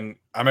 And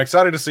I'm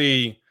excited to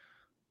see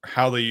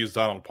how they use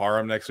Donald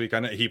Parham next week. I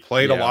know he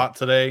played a lot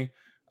today.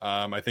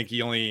 I think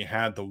he only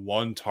had the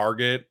one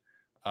target,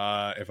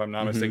 if I'm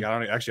not mistaken. I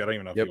don't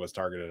even know if he was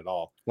targeted at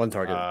all. One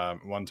target.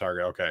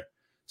 Okay.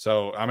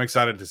 So I'm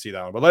excited to see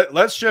that one. But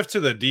let's shift to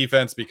the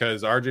defense,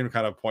 because Arjun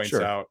kind of points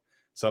out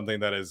something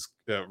that is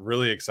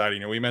really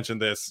exciting. And we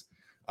mentioned this,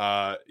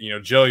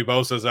 Joey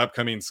Bosa's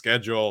upcoming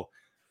schedule.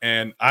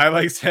 And I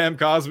like Sam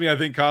Cosmi. I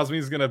think Cosmi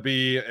is going to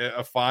be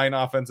a fine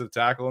offensive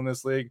tackle in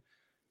this league.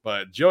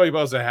 But Joey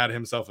Bosa had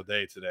himself a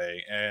day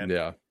today. And,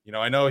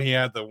 I know he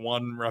had the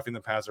one roughing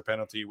the passer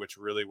penalty, which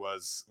really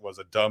was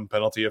a dumb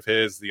penalty of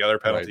his. The other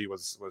penalty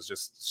was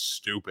just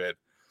stupid.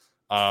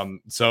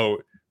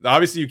 So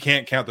obviously you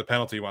can't count the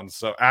penalty ones.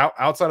 So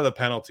outside of the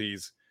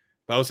penalties,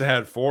 Bosa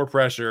had 4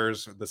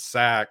 pressures, the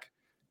sack,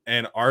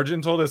 and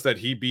Arjun told us that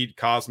he beat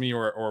Cosmi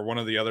or one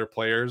of the other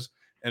players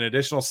an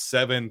additional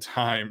 7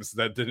 times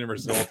that didn't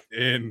result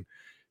in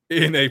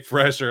a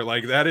pressure.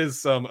 Like, that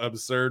is some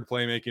absurd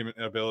playmaking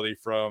ability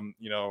from,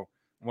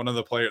 one of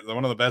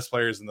the best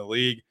players in the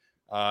league.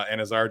 And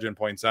as Arjun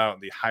points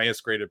out, the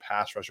highest graded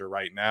pass rusher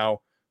right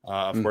now.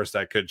 Of course,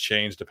 that could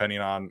change depending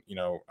on,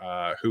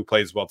 who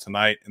plays well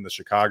tonight in the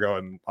Chicago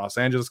and Los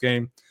Angeles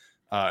game,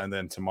 and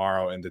then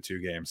tomorrow in the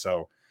 2 games.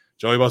 So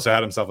Joey Bosa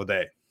had himself a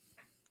day.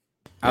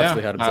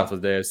 Absolutely had himself a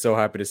day. I was so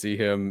happy to see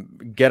him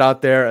get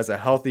out there as a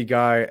healthy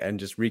guy and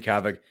just wreak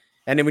havoc.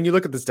 And then when you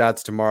look at the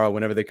stats tomorrow,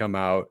 whenever they come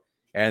out,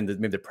 and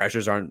maybe the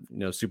pressures aren't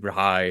super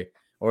high,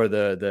 or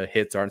the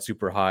hits aren't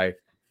super high,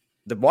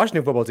 the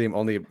Washington football team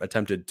only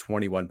attempted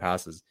 21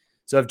 passes.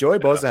 So if Joey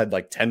Bosa had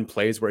like 10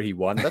 plays where he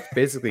won, that's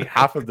basically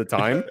half of the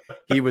time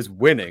he was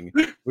winning,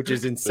 which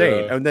is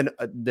insane. And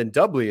then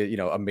doubly,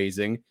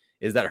 amazing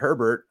is that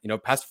Herbert,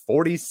 passed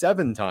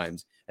 47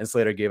 times and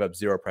Slater gave up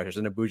 0 pressures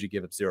and Abuja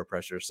gave up 0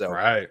 pressure. So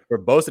for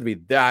Bosa to be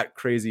that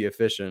crazy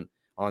efficient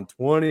on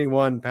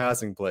 21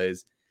 passing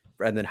plays,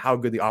 and then how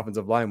good the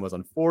offensive line was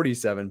on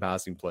 47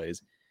 passing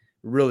plays,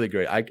 really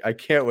great. I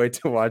can't wait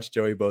to watch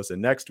Joey Bosa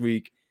next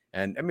week.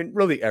 And I mean,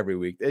 really every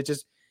week. It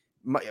just,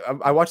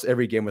 I watched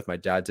every game with my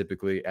dad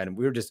typically, and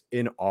we were just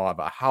in awe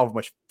about how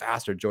much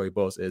faster Joey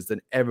Bosa is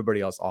than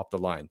everybody else off the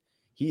line.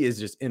 He is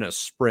just in a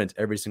sprint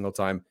every single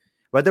time.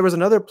 But there was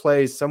another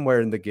play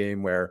somewhere in the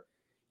game where,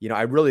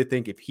 I really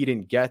think if he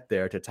didn't get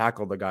there to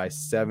tackle the guy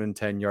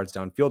 7-10 yards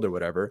downfield or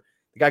whatever,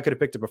 the guy could have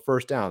picked up a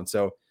first down.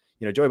 So,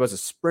 Joey Bosa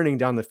sprinting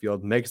down the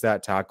field, makes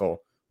that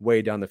tackle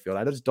way down the field.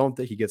 I just don't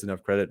think he gets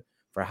enough credit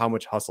for how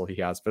much hustle he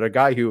has. But a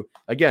guy who,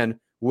 again,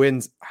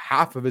 wins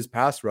half of his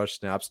pass rush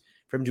snaps,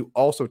 for him to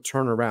also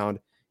turn around,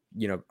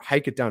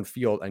 hike it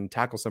downfield and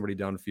tackle somebody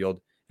downfield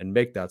and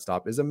make that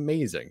stop is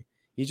amazing.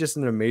 He's just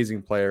an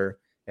amazing player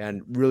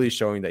and really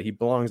showing that he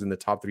belongs in the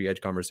top 3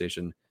 edge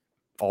conversation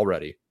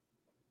already.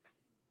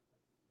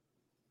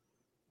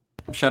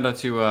 Shout out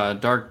to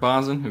Dark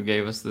Bosin, who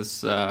gave us this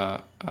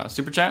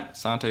super chat.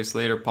 Sante,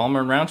 Slater,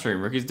 Palmer, and Roundtree.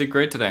 Rookies did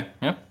great today.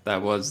 Yep,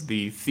 that was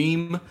the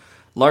theme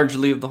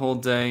largely of the whole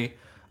day.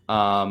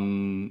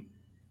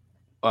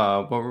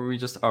 What were we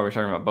just? Oh, we're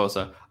talking about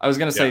Bosa. I was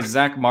going to say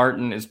Zach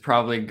Martin is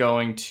probably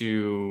going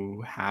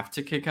to have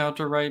to kick out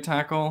to right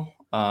tackle.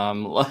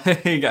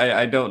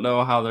 I don't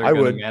know how they're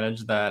going to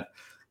manage that.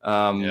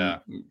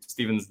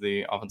 Steven's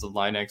the offensive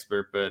line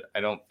expert, but I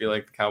don't feel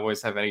like the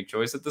Cowboys have any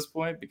choice at this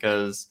point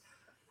because,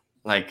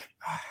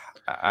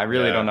 I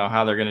really don't know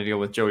how they're going to deal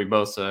with Joey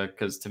Bosa,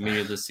 because to me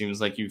it just seems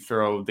like you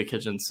throw the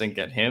kitchen sink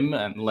at him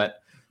and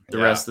let the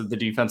rest of the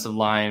defensive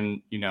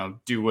line,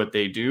 do what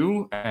they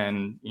do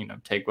and,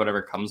 take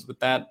whatever comes with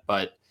that.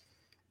 But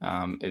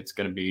it's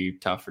going to be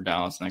tough for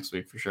Dallas next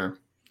week for sure.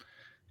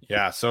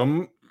 Yeah.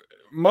 So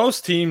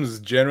most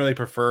teams generally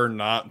prefer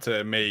not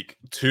to make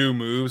 2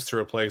 moves to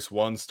replace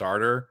one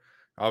starter.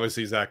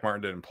 Obviously, Zach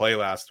Martin didn't play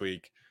last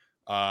week.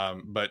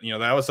 But,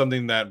 that was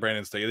something that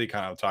Brandon Staley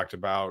kind of talked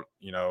about,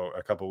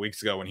 a couple of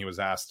weeks ago when he was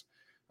asked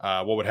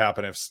what would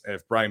happen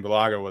if Brian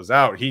Bulaga was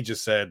out. He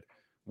just said,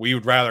 we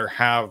would rather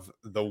have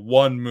the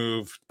one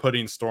move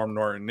putting Storm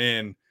Norton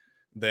in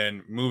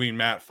than moving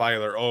Matt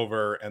Filer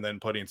over and then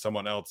putting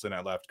someone else in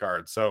at left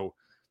guard. So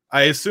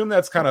I assume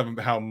that's kind of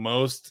how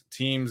most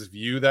teams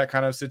view that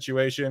kind of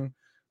situation.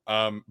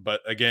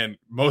 But again,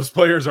 most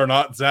players are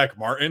not Zach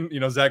Martin.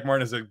 Zach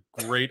Martin is a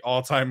great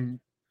all-time,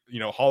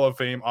 Hall of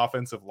Fame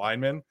offensive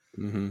lineman.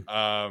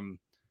 Mm-hmm.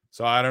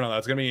 So I don't know.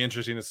 That's going to be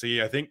interesting to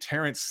see. I think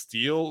Terrence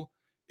Steele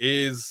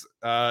is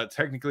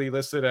technically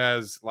listed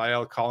as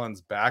La'el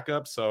Collins'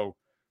 backup. So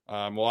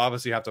we'll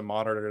obviously have to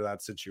monitor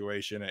that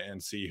situation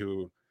and see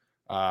who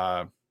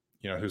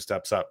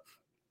steps up.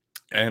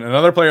 And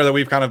another player that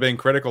we've kind of been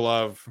critical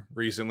of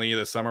recently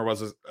this summer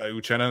was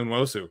Uchenna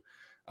Nwosu.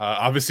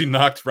 Obviously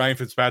knocked Ryan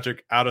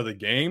Fitzpatrick out of the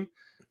game.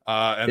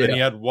 And then he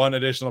had 1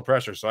 additional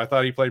pressure. So I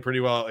thought he played pretty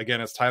well.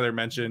 Again, as Tyler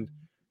mentioned,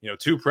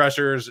 2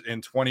 pressures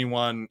in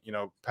 21,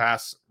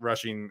 pass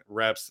rushing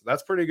reps.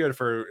 That's pretty good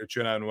for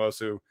Uchenna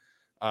Nwosu.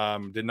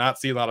 Did not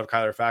see a lot of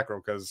Kyler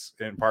Fackrell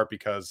in part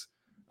because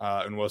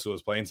Nwosu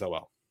was playing so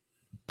well.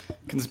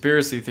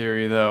 Conspiracy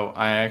theory, though,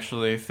 I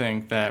actually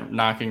think that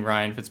knocking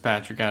Ryan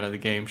Fitzpatrick out of the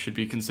game should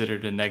be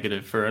considered a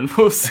negative for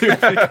Nwosu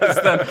because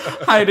then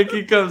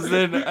Heinicke comes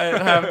in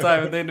at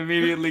halftime and then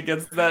immediately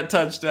gets that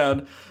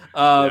touchdown.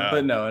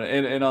 But no,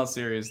 in all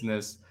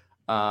seriousness,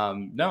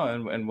 and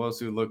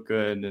Nwosu looked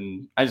good,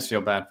 and I just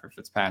feel bad for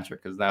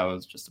Fitzpatrick because that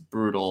was just a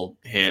brutal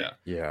hit.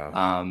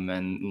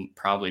 And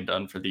probably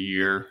done for the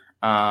year.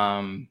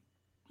 So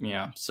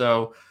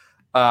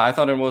I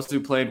thought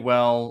Nwosu played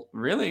well.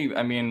 Really,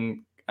 I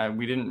mean,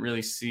 we didn't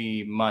really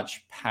see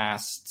much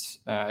past.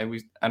 I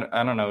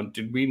don't know.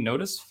 Did we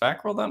notice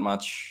Fackrell that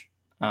much?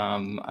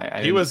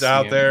 He was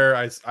out there.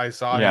 I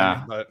saw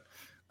him, but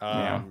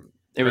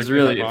it was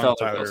really. It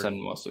felt like Wilson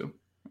Nwosu.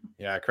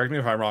 Yeah, correct me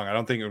if I'm wrong. I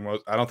don't think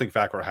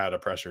Fackrell had a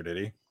pressure. Did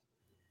he?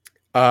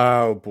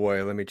 Oh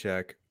boy, let me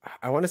check.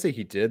 I want to say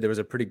he did. There was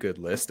a pretty good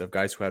list of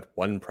guys who had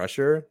one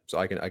pressure, so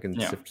I can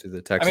sift through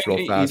the text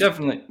real fast.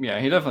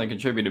 He definitely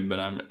contributed,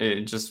 but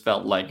it just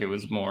felt like it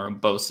was more a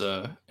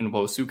Bosa and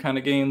Nwosu kind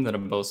of game than a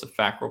Bosa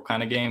Fackrell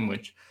kind of game,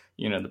 which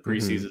the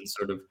preseason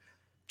sort of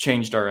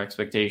changed our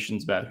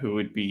expectations about who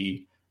would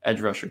be edge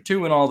rusher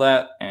 2 and all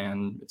that,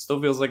 and it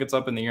still feels like it's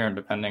up in the air,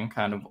 depending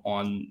kind of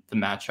on the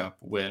matchup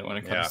when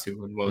it comes to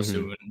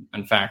Nwosu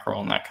and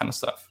Fackrell and that kind of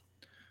stuff.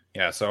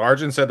 Yeah, so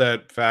Arjun said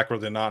that Fackrell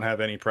did not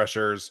have any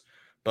pressures.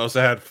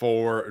 Bosa had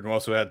 4, and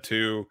Nwosu had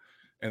 2.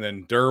 And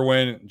then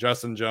Derwin,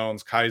 Justin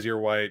Jones, Kaiser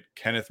White,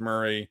 Kenneth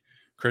Murray,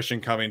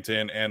 Christian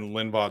Covington, and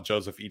Linval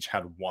Joseph each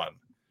had 1.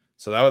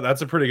 So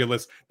that's a pretty good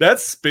list. That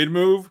spin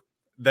move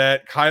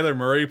that Kyler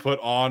Murray put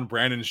on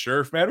Brandon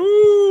Scherf, man.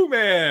 Woo,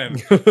 man.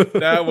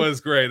 That was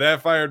great.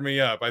 That fired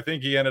me up. I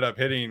think he ended up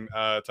hitting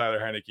Tyler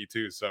Heinicke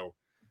too. So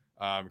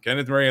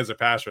Kenneth Murray as a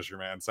pass rusher,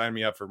 man. Sign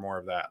me up for more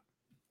of that.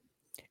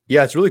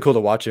 Yeah, it's really cool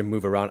to watch him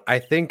move around. I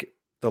think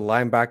the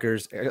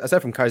linebackers,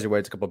 aside from Kaiser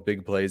White's a couple of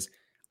big plays,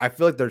 I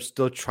feel like they're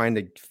still trying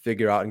to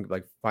figure out and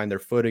like find their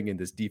footing in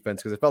this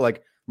defense because it felt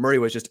like Murray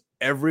was just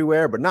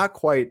everywhere, but not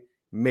quite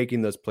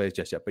making those plays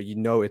just yet. But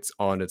it's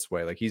on its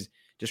way. Like he's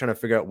just trying to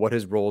figure out what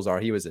his roles are.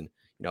 He was in,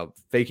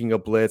 faking a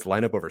blitz,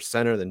 line up over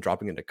center, then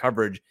dropping into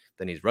coverage.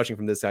 Then he's rushing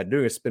from this side,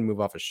 doing a spin move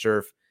off a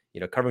Scherf,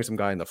 covering some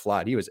guy in the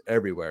flat. He was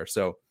everywhere.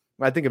 So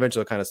I think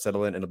eventually it'll kind of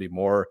settle in and it'll be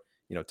more,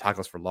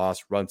 tackles for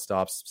loss, run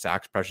stops,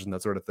 sacks, pressures, and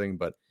that sort of thing.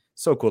 But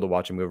so cool to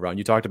watch him move around.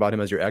 You talked about him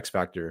as your X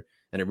factor,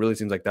 and it really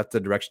seems like that's the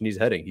direction he's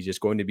heading. He's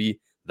just going to be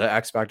the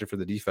X factor for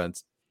the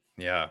defense.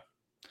 Yeah.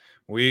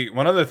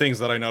 One of the things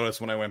that I noticed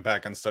when I went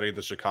back and studied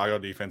the Chicago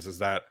defense is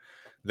that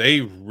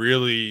they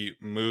really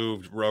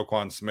moved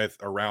Roquan Smith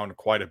around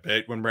quite a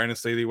bit when Brandon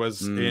Staley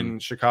was in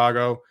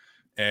Chicago.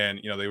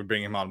 And, they would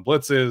bring him on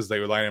blitzes.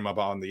 They would line him up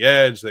on the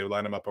edge. They would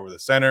line him up over the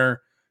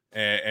center.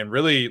 And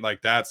really,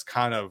 like, that's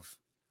kind of,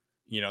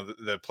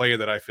 the player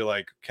that I feel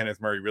like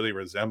Kenneth Murray really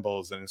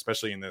resembles, and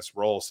especially in this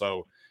role.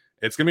 So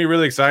it's going to be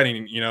really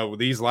exciting.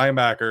 These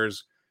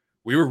linebackers,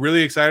 we were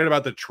really excited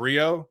about the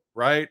trio,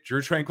 right?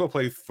 Drew Tranquill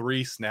played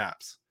 3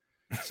 snaps.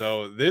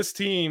 So this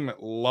team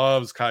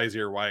loves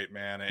Kaiser White,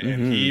 man.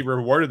 And he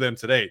rewarded them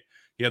today.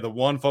 He had the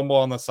 1 fumble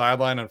on the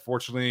sideline,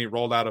 unfortunately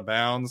rolled out of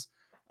bounds.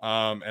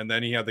 And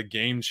then he had the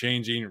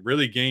game-changing,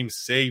 really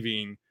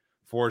game-saving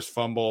forced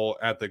fumble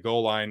at the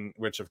goal line,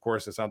 which, of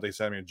course, Asante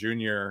Samuel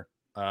Jr.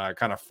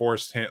 Kind of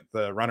forced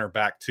the runner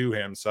back to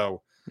him.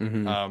 So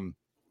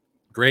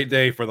great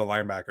day for the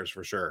linebackers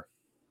for sure.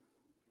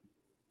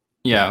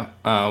 Yeah,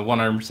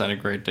 100% a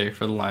great day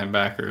for the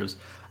linebackers.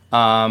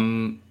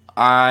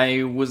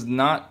 I was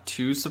not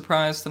too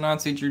surprised to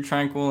not see Drew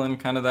Tranquill in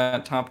kind of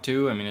that top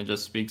 2. I mean, it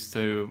just speaks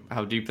to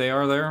how deep they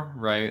are there,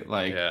 right?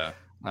 Like,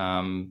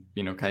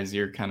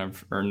 Kaiser kind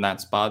of earned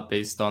that spot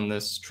based on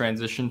this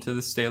transition to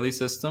the Staley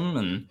system.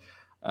 And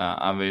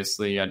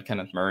obviously you had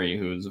Kenneth Murray,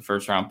 who's a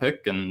first-round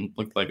pick and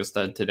looked like a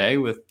stud today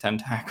with 10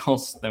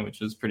 tackles, which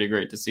was pretty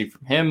great to see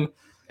from him.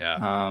 Yeah.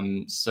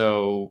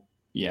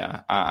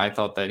 I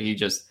thought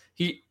that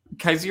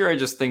Kaiser, I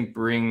just think,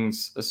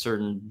 brings a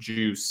certain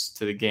juice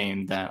to the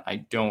game that I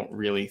don't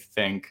really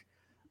think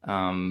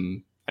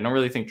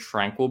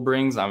Tranquill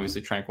brings.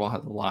 Obviously, Tranquill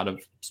has a lot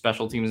of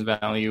special teams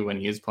value when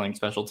he is playing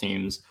special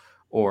teams,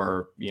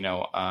 or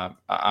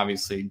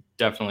obviously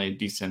definitely a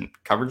decent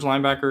coverage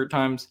linebacker at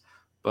times.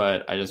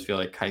 But I just feel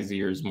like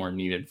Kaiser is more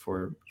needed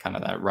for kind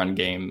of that run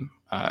game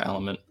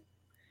element.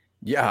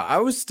 Yeah, I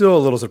was still a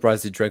little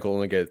surprised that Tranquill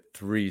only get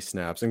 3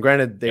 snaps. And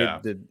granted,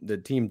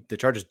 the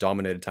Chargers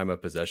dominated time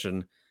of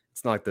possession.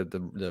 It's not like I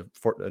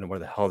don't know what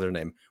the hell their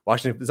name.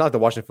 Washington. It's not like the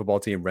Washington football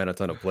team ran a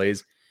ton of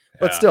plays,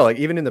 but still, like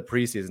even in the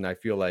preseason, I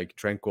feel like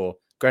Tranquill.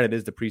 Granted, it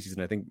is the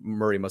preseason. I think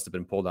Murray must have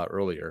been pulled out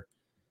earlier,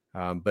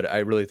 but I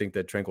really think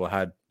that Tranquill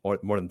had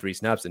more than 3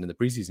 snaps in the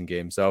preseason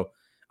game. So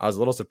I was a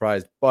little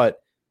surprised.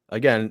 But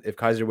again, if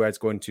Kaiser White's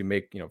going to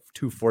make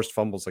 2 forced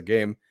fumbles a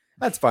game,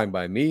 that's fine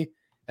by me.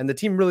 And the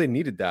team really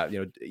needed that.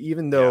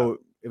 Even though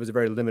it was a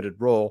very limited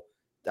role,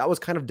 that was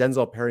kind of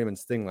Denzel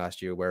Perryman's thing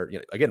last year, where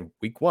again,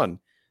 week 1.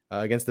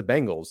 Against the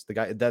Bengals, the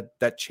guy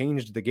that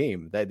changed the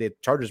game. That the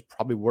Chargers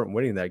probably weren't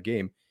winning that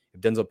game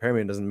if Denzel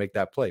Perryman doesn't make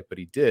that play, but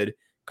he did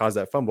cause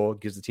that fumble,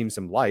 gives the team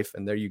some life,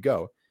 and there you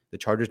go. The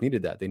Chargers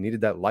needed that. They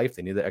needed that life.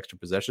 They needed that extra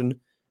possession.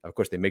 Of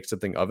course, they make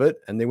something of it,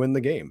 and they win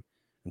the game.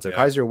 And so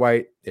Kyzir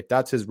White, if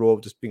that's his role,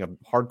 just being a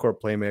hardcore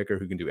playmaker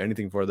who can do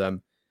anything for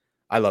them,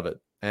 I love it.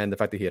 And the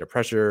fact that he had a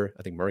pressure,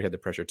 I think Murray had the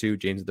pressure too,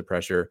 James had the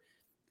pressure.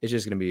 It's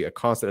just going to be a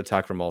constant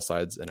attack from all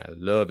sides, and I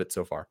love it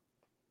so far.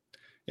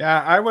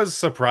 Yeah, I was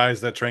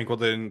surprised that Tranquill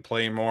didn't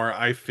play more.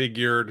 I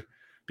figured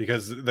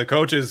because the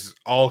coaches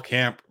all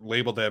camp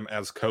labeled them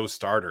as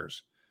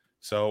co-starters.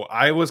 So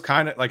I was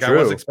kind of like, I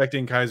was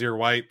expecting Kyzir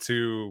White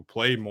to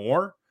play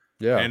more.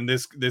 Yeah. And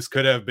this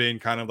could have been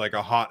kind of like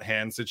a hot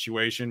hand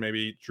situation.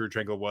 Maybe Drue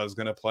Tranquill was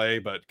going to play,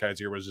 but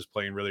Kyzir was just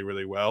playing really,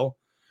 really well.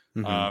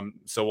 Mm-hmm.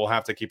 So we'll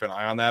have to keep an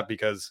eye on that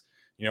because,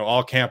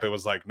 all camp, it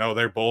was like, no,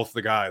 they're both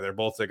the guy. They're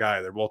both the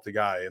guy. They're both the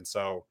guy. And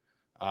so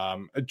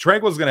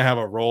Tranquill's going to have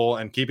a role,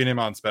 and keeping him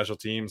on special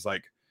teams,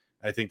 like,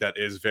 I think that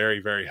is very,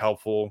 very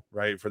helpful,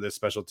 right, for this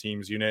special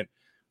teams unit,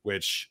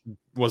 which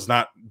was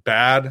not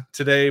bad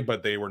today,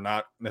 but they were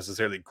not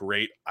necessarily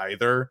great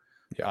either.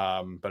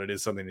 Yeah. But it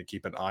is something to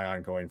keep an eye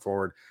on going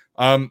forward.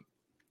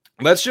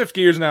 Let's shift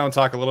gears now and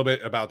talk a little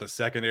bit about the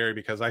secondary,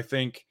 because I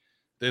think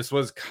this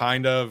was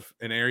kind of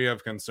an area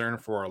of concern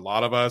for a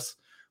lot of us.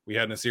 We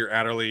had Nasir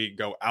Adderley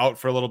go out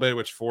for a little bit,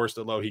 which forced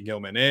Alohi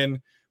Gilman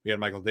in. We had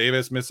Michael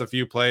Davis miss a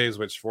few plays,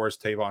 which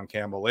forced Tavon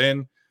Campbell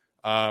in.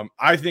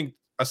 I think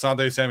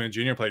Asante Samuel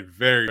Jr. played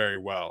very, very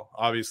well.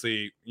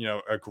 Obviously,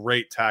 a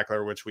great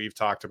tackler, which we've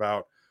talked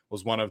about,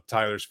 was one of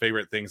Tyler's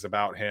favorite things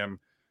about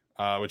him,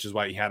 which is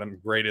why he had him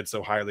graded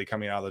so highly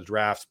coming out of the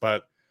draft.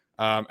 But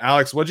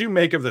Alex, what'd you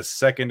make of the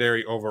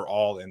secondary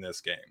overall in this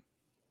game?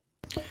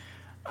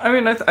 I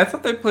mean, I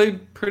thought they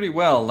played pretty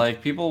well.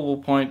 Like, people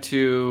will point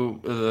to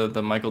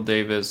the Michael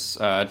Davis,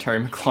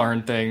 Terry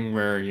McLaurin thing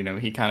where,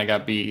 he kind of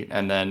got beat,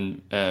 and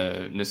then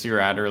Nasir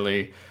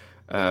Adderley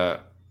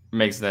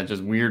makes that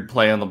just weird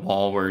play on the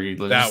ball where he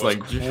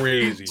just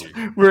crazy,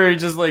 where he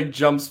just like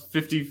jumps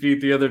 50 feet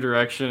the other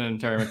direction, and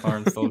Terry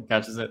McLaurin still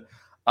catches it.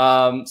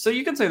 So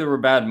you can say there were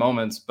bad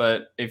moments,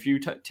 but if you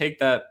take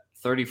that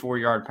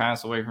 34-yard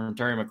pass away from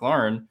Terry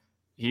McLaurin,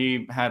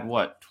 he had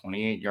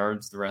 28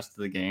 yards the rest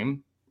of the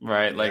game.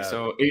 Right. Like,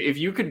 so if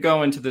you could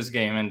go into this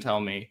game and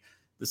tell me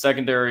the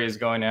secondary is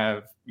going to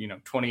have,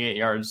 28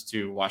 yards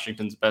to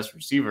Washington's best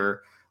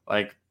receiver,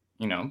 like,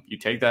 you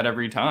take that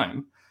every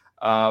time.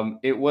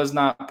 It was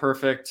not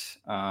perfect.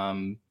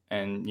 And,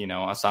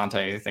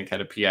 Asante, I think,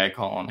 had a PI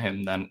call on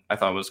him that I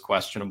thought was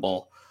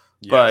questionable.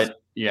 Yes.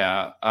 But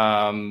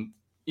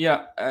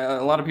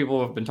a lot of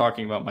people have been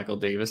talking about Michael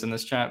Davis in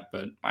this chat,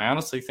 but I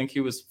honestly think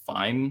he was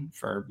fine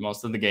for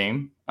most of the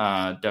game.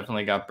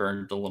 Definitely got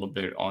burned a little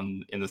bit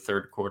in the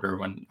third quarter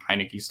when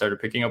Heinicke started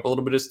picking up a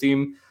little bit of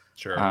steam.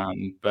 Sure.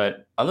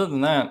 But other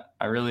than that,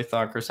 I really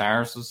thought Chris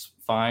Harris was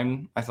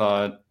fine. I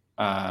thought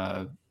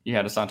you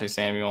had Asante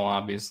Samuel,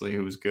 obviously,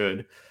 who was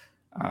good.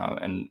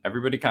 And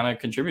everybody kind of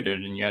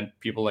contributed. And you had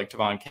people like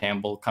Tavon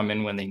Campbell come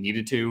in when they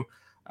needed to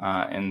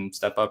and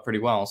step up pretty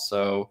well.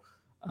 So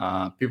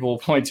people will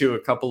point to a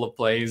couple of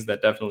plays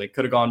that definitely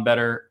could have gone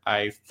better.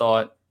 I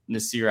thought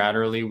Nasir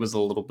Adderley was a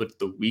little bit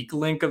the weak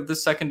link of the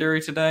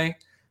secondary today,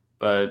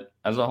 but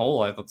as a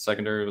whole, I thought the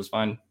secondary was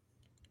fine.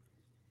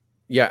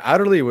 Yeah,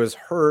 Adderley was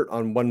hurt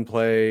on one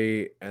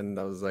play, and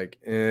I was like,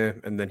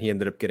 and then he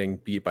ended up getting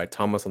beat by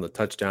Thomas on the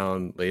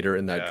touchdown later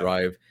in that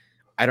drive.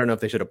 I don't know if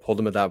they should have pulled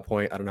him at that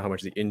point. I don't know how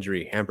much the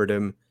injury hampered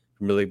him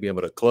from really being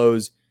able to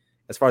close.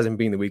 As far as him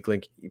being the weak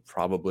link,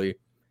 probably.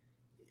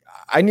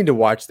 I need to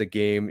watch the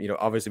game.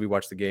 Obviously we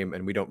watch the game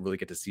and we don't really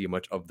get to see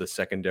much of the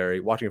secondary.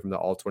 Watching it from the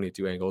all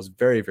 22 angle is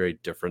very, very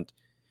different.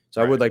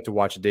 So I would like to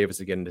watch Davis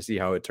again to see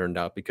how it turned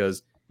out,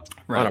 because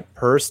on a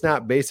per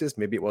snap basis,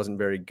 maybe it wasn't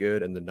very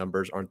good and the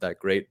numbers aren't that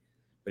great.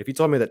 But if you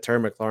told me that Terry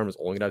McLaurin was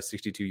only going to have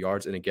 62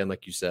 yards, and again,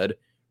 like you said,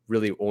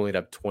 really only to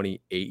have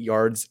 28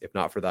 yards, if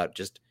not for that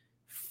just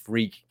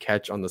freak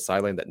catch on the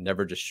sideline that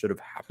never just should have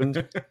happened.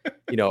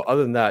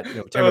 Other than that,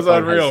 that was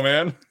unreal,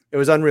 man. It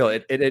was unreal.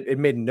 It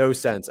made no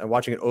sense. I'm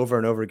watching it over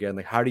and over again.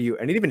 Like, how do you?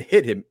 And it even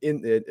hit him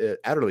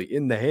Adderley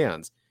in the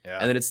hands,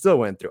 and then it still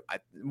went through.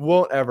 It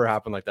won't ever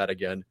happen like that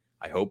again,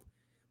 I hope.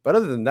 But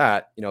other than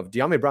that,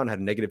 De'Ami Brown had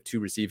 -2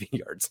 receiving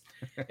yards,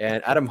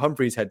 and Adam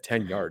Humphries had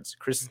 10 yards.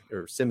 Chris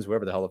or Sims,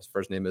 whoever the hell his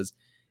first name is,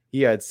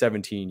 he had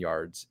 17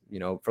 yards.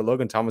 For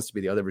Logan Thomas to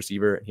be the other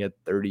receiver, he had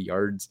 30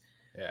 yards.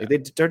 Yeah. They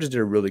just did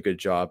a really good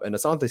job. And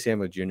Asante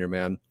Samuel Jr.,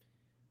 man,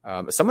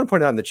 someone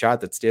pointed out in the chat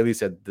that Staley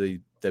said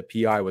the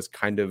PI was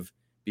kind of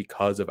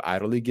because of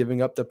Adderley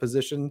giving up the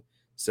position.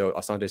 So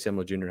Asante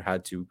Samuel Jr.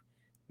 had to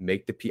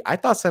make the PI. I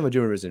thought Samuel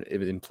Jr. was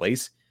in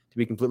place, to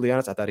be completely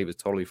honest. I thought he was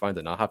totally fine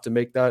to not have to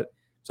make that.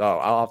 So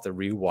I'll have to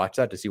rewatch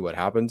that to see what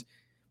happened.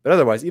 But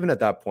otherwise, even at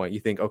that point, you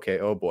think, okay,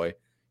 oh boy,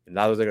 and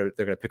now they're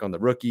going to pick on the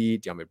rookie.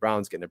 De'Ami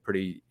Brown's getting a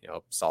pretty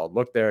solid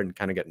look there and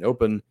kind of getting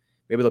open.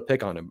 Maybe they'll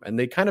pick on him. And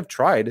they kind of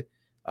tried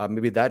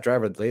maybe that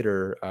driver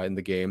later in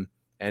the game.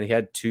 And he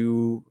had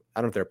 2,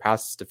 I don't know if they're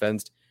passes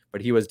defensed,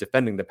 but he was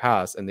defending the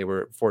pass and they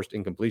were forced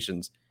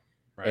incompletions.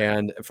 Right.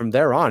 And from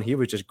there on, he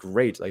was just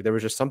great. Like, there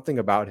was just something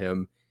about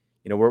him.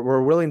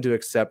 we're willing to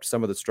accept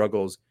some of the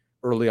struggles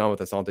early on with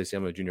Asante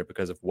Samuel Jr.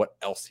 because of what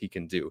else he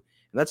can do.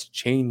 And that's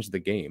changed the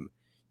game.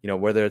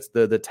 Whether it's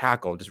the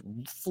tackle just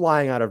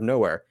flying out of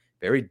nowhere,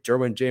 very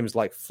Derwin James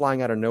like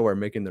flying out of nowhere,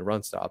 making the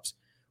run stops,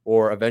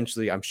 or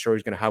eventually I'm sure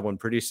he's going to have one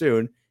pretty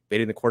soon,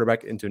 baiting the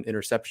quarterback into an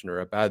interception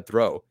or a bad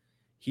throw.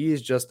 He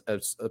is just a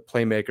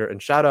playmaker.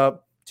 And shout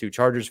out to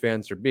Chargers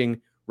fans for being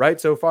right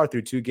so far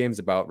through 2 games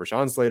about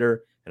Rashawn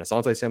Slater and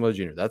Asante Samuel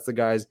Jr. Those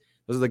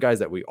are the guys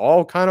that we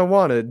all kind of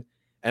wanted,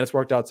 and it's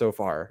worked out so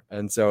far.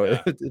 And so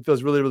it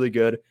feels really, really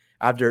good.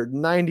 After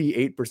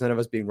 98% of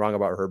us being wrong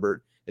about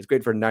Herbert, it's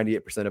great for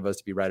 98% of us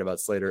to be right about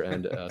Slater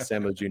and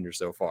Samuel Jr.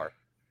 so far.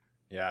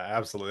 Yeah,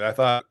 absolutely. I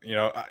thought,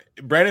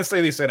 Brandon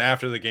Staley said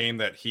after the game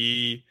that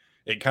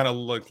it kind of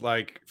looked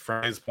like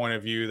from his point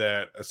of view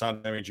that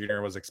Asante Samuel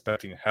Jr. was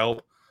expecting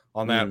help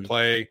on that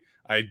play.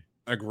 I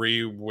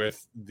agree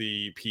with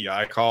the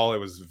PI call. It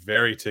was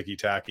very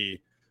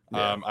ticky-tacky.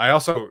 Yeah. I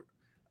also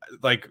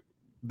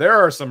there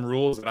are some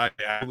rules that I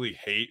absolutely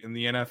hate in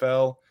the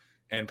NFL,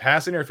 and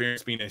pass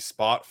interference being a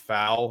spot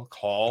foul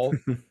call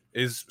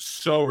is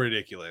so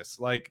ridiculous.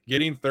 Like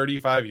getting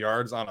 35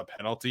 yards on a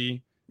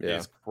penalty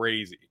is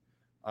crazy.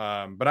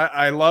 But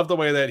I love the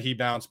way that he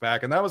bounced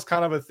back, and that was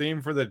kind of a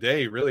theme for the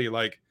day, really.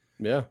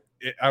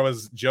 I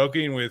was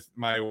joking with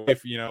my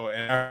wife, in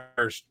our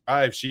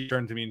drive, she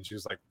turned to me and she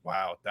was like,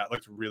 "Wow, that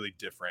looked really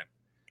different."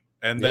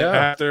 And then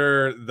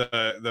after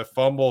the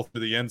fumble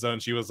through the end zone,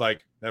 she was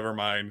like, "Never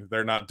mind,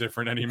 they're not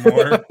different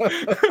anymore."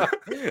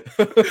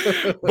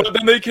 But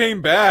then they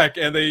came back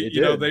and they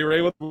were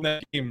able to win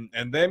that game.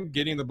 And them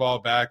getting the ball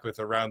back with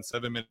around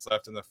 7 minutes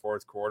left in the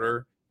fourth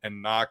quarter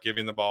and not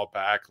giving the ball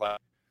back,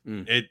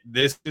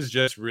 this is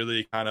just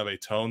really kind of a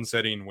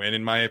tone-setting win,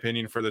 in my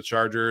opinion, for the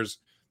Chargers.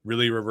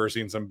 Really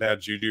reversing some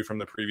bad juju from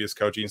the previous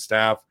coaching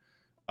staff,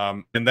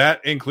 and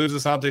that includes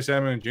Asante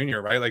Samuel Jr.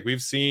 Right?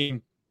 We've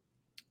seen.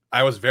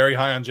 I was very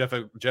high on Jeff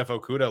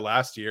Okudah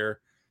last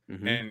year,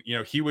 and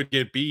he would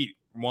get beat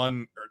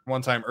one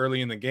time early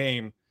in the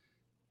game,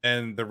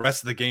 and the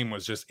rest of the game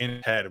was just in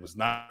his head. It was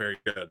not very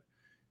good.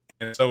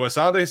 And so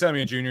Asante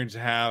Samuel Jr. to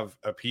have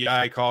a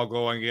PI call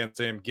going against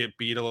him, get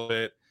beat a little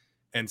bit,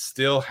 and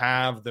still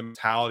have the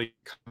mentality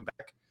come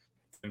back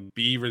and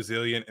be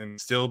resilient and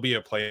still be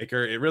a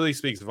playmaker, it really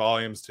speaks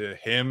volumes to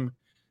him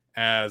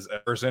as a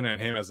person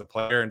and him as a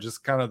player, and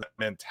just kind of the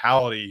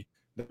mentality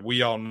that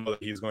we all know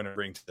that he's going to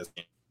bring to this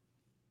game.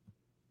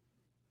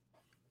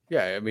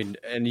 Yeah, I mean,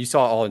 and you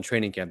saw all in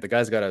training camp. The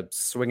guy's got a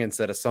swinging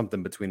set of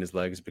something between his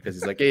legs because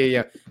he's like,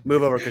 yeah,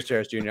 move over, Chris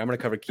Harris Jr. I'm going to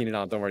cover Keenan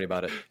Allen. Don't worry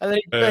about it. And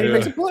then he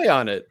makes a play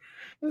on it.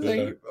 I was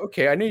like,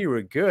 okay, I knew you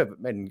were good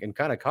and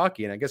kind of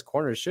cocky, and I guess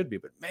corners should be.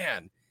 But,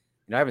 man,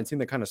 I haven't seen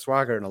that kind of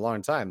swagger in a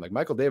long time.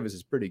 Michael Davis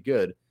is pretty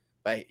good,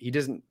 but he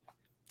doesn't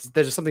 –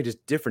 there's just something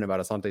just different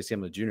about Asante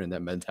Samuel Jr. and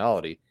that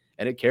mentality.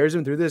 And it carries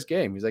him through this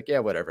game. He's like, yeah,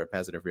 whatever,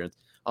 pass interference.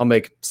 I'll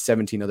make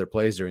 17 other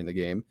plays during the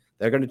game.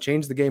 They're going to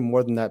change the game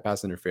more than that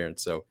pass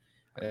interference. So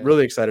I'm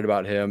really excited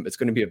about him. It's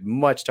going to be a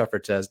much tougher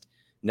test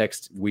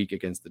next week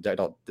against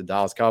the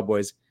Dallas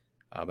Cowboys,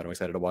 but I'm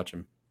excited to watch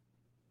him.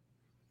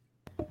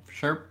 For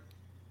sure.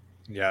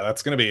 Yeah,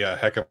 that's going to be a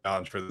heck of a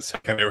challenge for the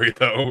secondary,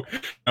 though.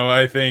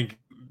 I think,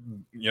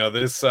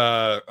 this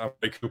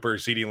Cooper,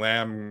 CeeDee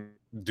Lamb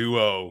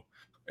duo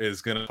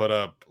is going to put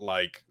up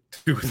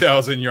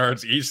 2,000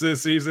 yards each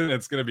this season.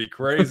 It's going to be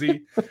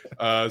crazy.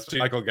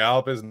 Michael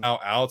Gallup is now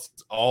out.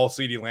 It's all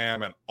CeeDee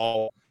Lamb and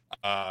all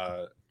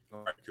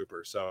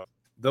Cooper. So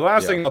the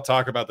last thing I'll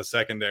talk about the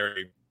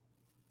secondary,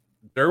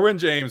 Derwin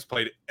James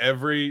played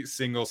every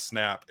single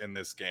snap in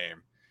this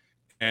game.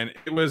 And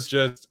it was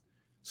just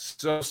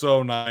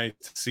so nice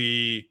to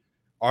see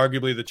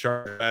arguably the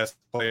Chargers' best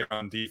player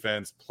on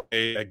defense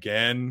play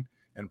again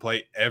and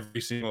play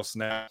every single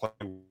snap.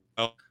 Play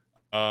well.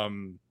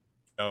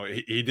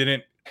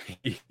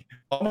 He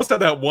almost had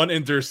that one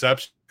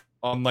interception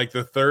on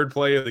the third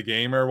play of the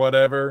game or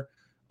whatever.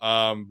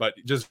 But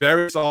just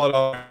very solid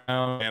all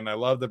around. And I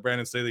love that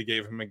Brandon Staley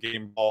gave him a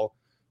game ball.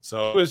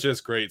 So it was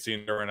just great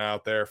seeing Derwin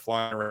out there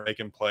flying around,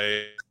 making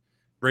plays,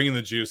 bringing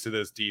the juice to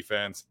this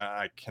defense.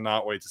 I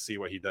cannot wait to see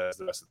what he does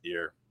the rest of the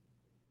year.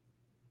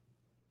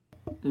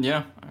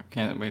 Yeah, I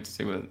can't wait to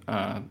see what,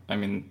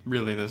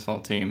 really this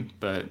whole team,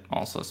 but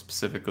also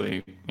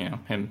specifically,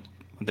 him,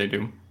 what they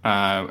do.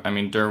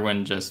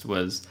 Derwin just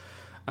was,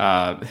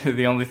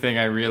 the only thing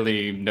I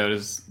really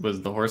noticed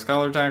was the horse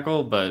collar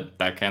tackle, but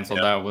that canceled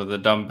out with a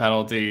dumb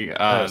penalty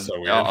so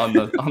on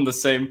the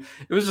same.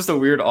 It was just a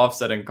weird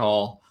offsetting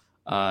call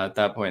at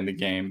that point in the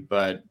game.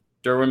 But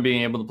Derwin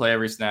being able to play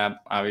every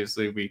snap,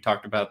 obviously we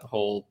talked about the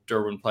whole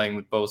Derwin playing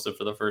with Bosa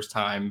for the first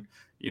time,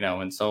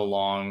 in so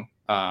long.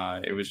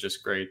 It was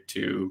just great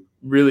to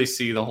really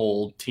see the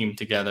whole team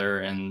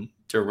together, and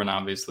Derwin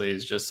obviously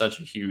is just such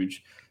a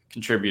huge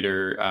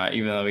contributor,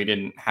 even though he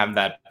didn't have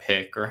that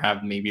pick or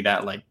have maybe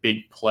that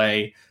big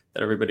play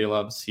that everybody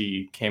loves.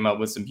 He came up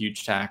with some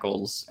huge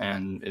tackles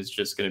and is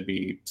just going to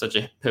be such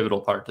a pivotal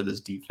part to this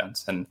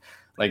defense. And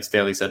like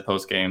Staley said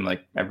post game,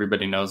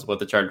 everybody knows what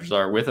the Chargers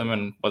are with him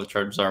and what the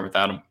Chargers are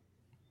without him.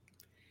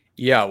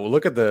 Yeah, well,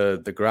 look at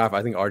the graph.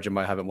 I think Arjun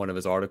might have it in one of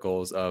his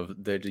articles of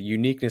the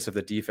uniqueness of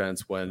the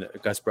defense when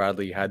Gus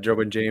Bradley had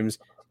Derwin James,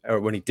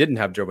 or when he didn't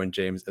have Derwin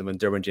James, and when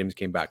Derwin James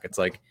came back. It's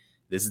like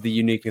this is the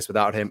uniqueness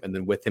without him, and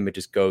then with him, it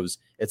just goes.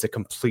 It's a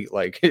complete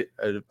like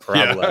a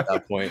parabola at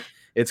that point.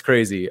 It's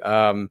crazy.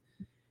 Yeah,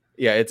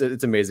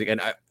 it's amazing,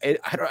 and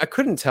I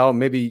couldn't tell.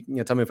 Maybe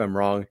tell me if I'm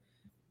wrong.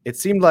 It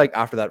seemed like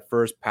after that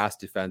first pass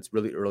defense,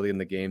 really early in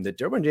the game, that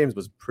Derwin James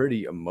was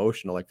pretty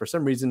emotional. Like for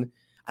some reason.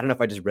 I don't know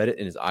if I just read it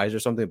in his eyes or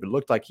something, but it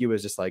looked like he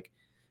was just like,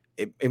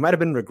 it might have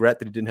been regret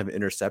that he didn't have an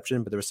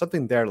interception, but there was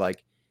something there.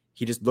 Like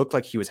he just looked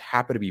like he was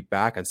happy to be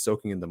back and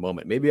soaking in the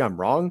moment. Maybe I'm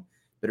wrong,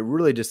 but it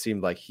really just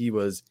seemed like he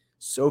was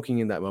soaking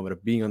in that moment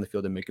of being on the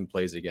field and making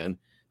plays again.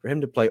 For him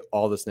to play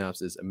all the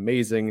snaps is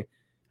amazing.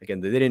 Again,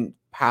 they didn't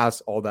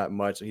pass all that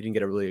much. So he didn't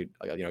get a really,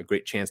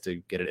 great chance to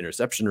get an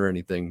interception or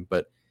anything,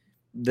 but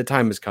the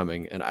time is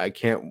coming. And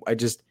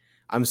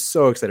I'm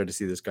so excited to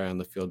see this guy on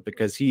the field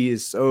because he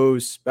is so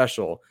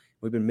special.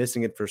 We've been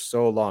missing it for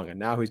so long, and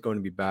now he's going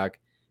to be back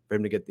for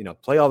him to get,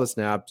 play all the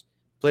snaps,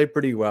 play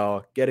pretty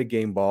well, get a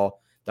game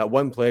ball. That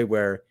one play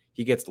where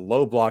he gets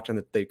low blocked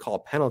and they call a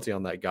penalty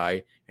on that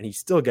guy, and he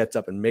still gets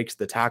up and makes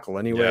the tackle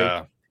anyway.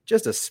 Yeah.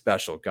 Just a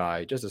special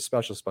guy, just a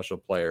special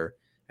player.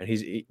 And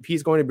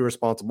he's going to be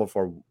responsible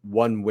for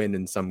one win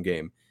in some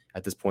game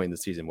at this point in the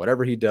season.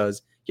 Whatever he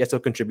does, yes, he'll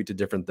contribute to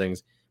different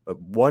things, but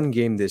one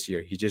game this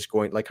year, he's just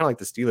going kind of like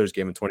the Steelers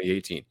game in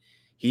 2018.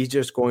 He's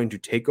just going to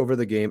take over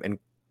the game and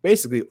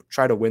basically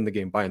try to win the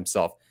game by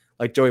himself,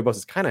 like Joey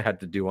Bosa's kind of had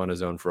to do on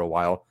his own for a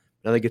while.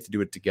 Now they get to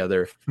do it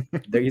together.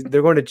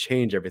 They're going to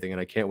change everything, and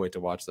I can't wait to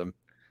watch them.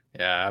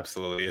 Yeah,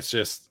 absolutely. It's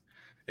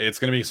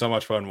going to be so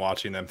much fun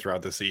watching them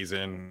throughout the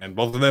season, and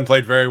both of them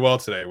played very well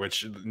today,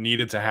 which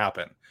needed to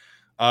happen.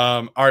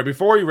 All right,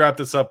 before we wrap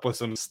this up with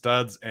some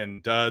studs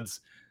and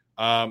duds,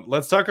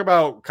 let's talk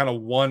about kind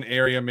of one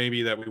area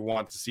maybe that we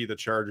want to see the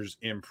Chargers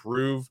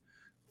improve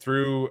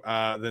through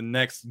the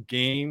next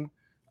game.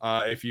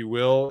 If you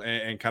will,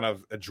 and kind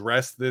of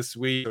address this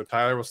week. So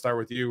Tyler, we'll start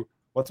with you.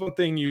 What's one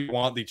thing you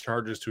want the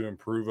Chargers to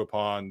improve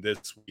upon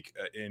this week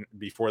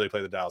before they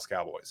play the Dallas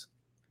Cowboys?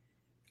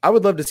 I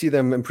would love to see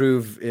them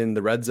improve in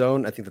the red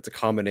zone. I think that's a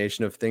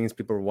combination of things.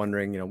 People are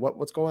wondering,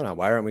 what's going on?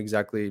 Why aren't we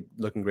exactly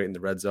looking great in the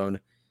red zone?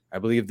 I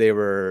believe they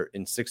were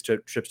in 6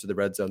 trips to the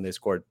red zone. They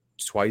scored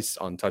twice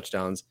on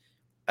touchdowns.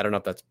 I don't know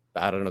if that's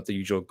bad. I don't know what the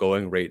usual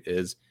going rate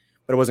is,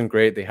 but it wasn't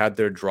great. They had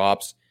their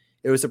drops.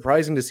 It was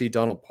surprising to see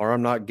Donald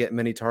Parham not get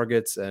many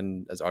targets.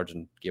 And as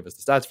Arjun gave us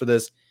the stats for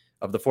this,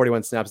 of the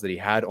 41 snaps that he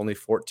had, only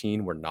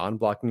 14 were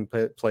non-blocking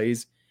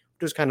plays,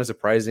 which was kind of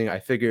surprising. I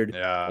figured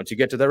once you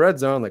get to the red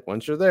zone, like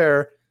once you're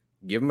there,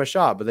 give him a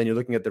shot. But then you're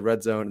looking at the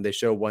red zone and they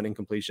show one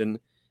incompletion.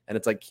 And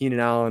it's like Keenan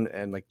Allen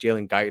and like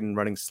Jalen Guyton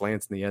running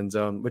slants in the end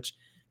zone, which,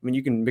 I mean,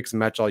 you can mix and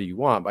match all you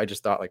want. But I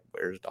just thought, like,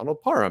 where's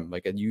Donald Parham?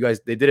 Like, you guys,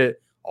 they did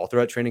it all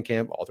throughout training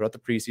camp, all throughout the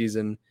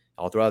preseason,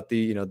 all throughout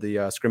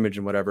the scrimmage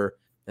and whatever.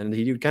 And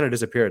he kind of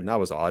disappeared, and that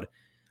was odd.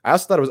 I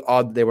also thought it was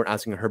odd that they weren't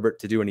asking Herbert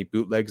to do any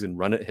bootlegs and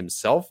run it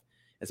himself,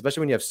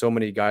 especially when you have so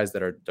many guys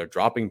that are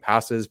dropping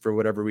passes for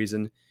whatever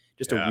reason.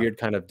 Just a weird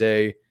kind of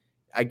day.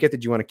 I get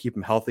that you want to keep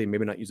him healthy and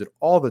maybe not use it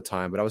all the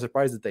time, but I was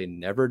surprised that they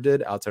never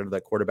did outside of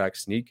that quarterback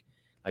sneak.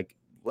 Like,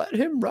 let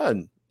him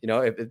run.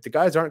 If the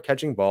guys aren't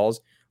catching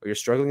balls or you're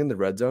struggling in the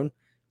red zone,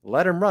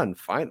 let him run.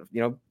 Fine.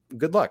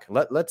 Good luck.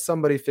 Let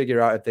somebody figure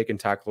out if they can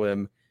tackle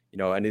him,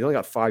 and he's only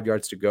got 5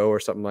 yards to go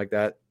or something like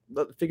that.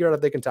 Figure out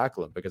if they can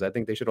tackle him, because I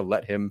think they should have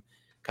let him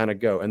kind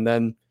of go. And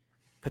then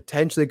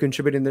potentially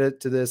contributing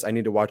to this, I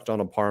need to watch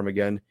Donald Parham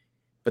again.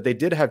 But they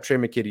did have Trey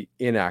McKitty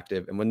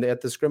inactive. And when they at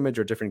the scrimmage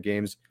or different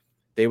games,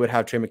 they would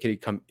have Trey McKitty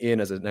come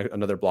in as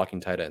another blocking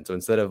tight end. So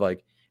instead of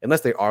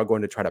unless they are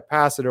going to try to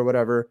pass it or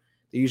whatever,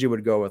 they usually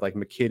would go with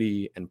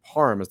McKitty and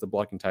Parham as the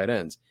blocking tight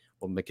ends.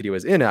 Well, McKitty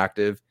was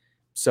inactive,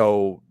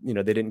 so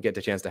they didn't get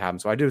the chance to have him.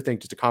 So I do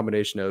think just a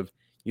combination of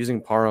using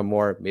Parham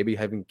more, maybe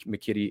having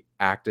McKitty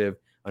active.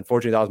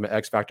 Unfortunately, that was my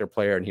X Factor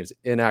player, and he was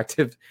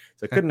inactive,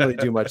 so I couldn't really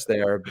do much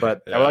there.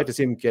 But I would like to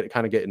see him get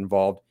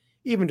involved,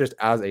 even just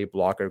as a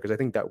blocker, because I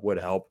think that would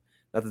help.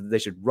 Not that they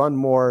should run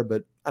more,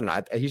 but I don't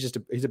know.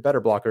 He's a better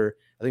blocker.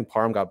 I think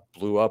Parham got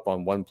blew up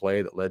on one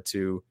play that led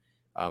to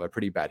a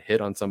pretty bad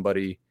hit on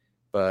somebody.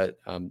 But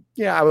I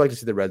would like to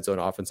see the red zone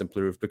offense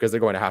improve, because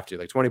they're going to have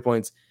to. 20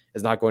 points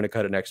is not going to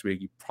cut it next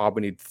week. You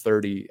probably need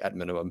 30 at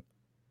minimum.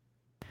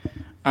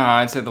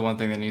 I'd say the one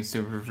thing that needs to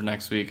improve for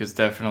next week is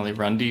definitely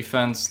run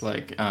defense.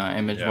 Like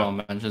Image well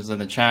mentions in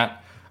the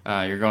chat,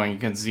 you're going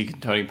against Zeke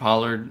and Tony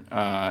Pollard,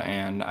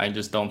 and I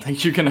just don't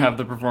think you can have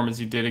the performance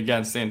you did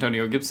against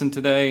Antonio Gibson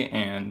today.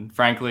 And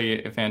frankly,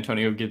 if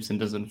Antonio Gibson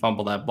doesn't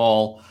fumble that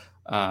ball,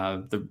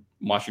 the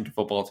Washington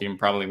football team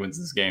probably wins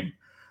this game.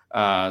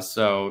 I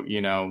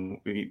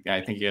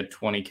think he had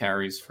 20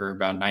 carries for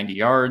about 90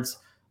 yards.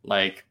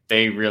 Like,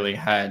 they really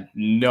had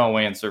no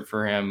answer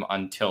for him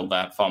until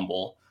that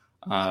fumble.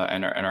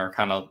 And are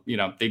kind of,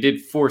 they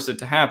did force it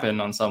to happen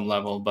on some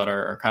level, but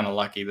are kind of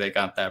lucky they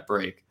got that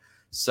break.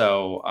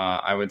 So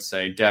I would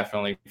say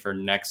definitely for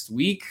next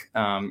week,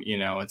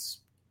 it's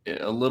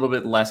a little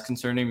bit less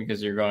concerning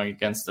because you're going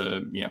against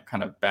a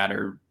kind of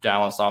battered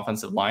Dallas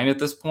offensive line at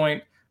this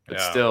point. But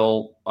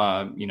still,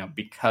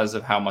 because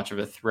of how much of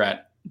a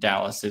threat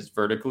Dallas is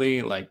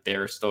vertically, like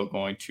they're still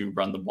going to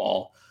run the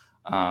ball.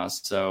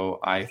 So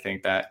I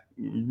think that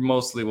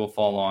mostly will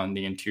fall on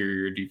the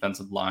interior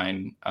defensive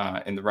line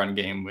in the run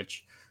game,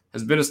 which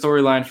has been a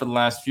storyline for the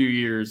last few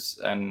years,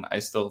 and I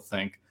still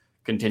think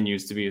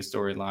continues to be a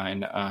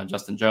storyline.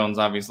 Justin Jones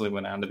obviously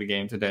went out of the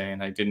game today,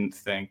 and I didn't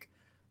think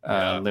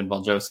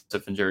Linval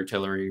Joseph and Jerry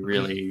Tillery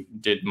really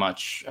did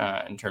much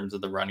in terms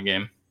of the run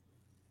game.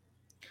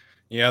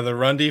 Yeah, the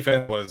run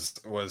defense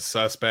was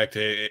suspect.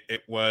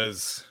 It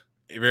was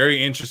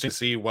very interesting to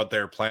see what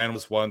their plan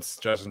was once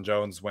Justin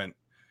Jones went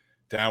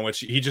down, which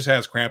he just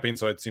has cramping,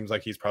 so it seems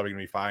like he's probably going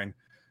to be fine.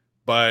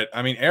 But,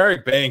 I mean,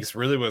 Eric Banks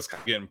really was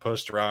getting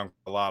pushed around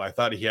a lot. I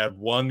thought he had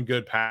one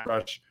good pass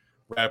rush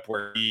rep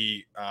where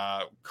he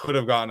could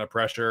have gotten a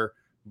pressure,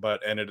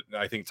 but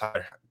I think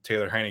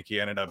Taylor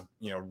Heinicke ended up,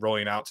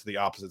 rolling out to the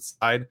opposite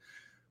side.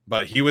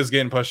 But he was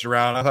getting pushed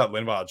around. I thought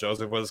Linval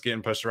Joseph was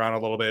getting pushed around a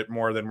little bit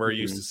more than we're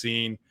used to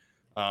seeing.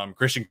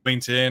 Christian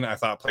Covington, I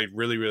thought, played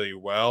really, really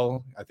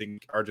well. I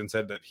think Arjun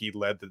said that he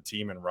led the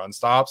team in run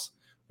stops,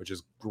 which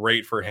is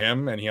great for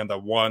him. And he had the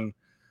one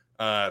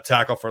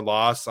tackle for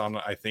loss on,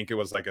 I think it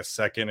was like a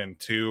 2nd and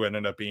 2, and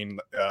ended up being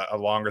a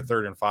longer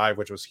 3rd and 5,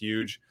 which was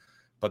huge.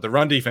 But the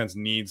run defense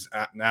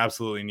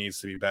absolutely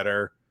needs to be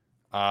better.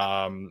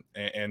 And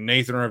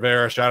Nathan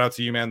Rivera, shout out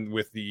to you, man,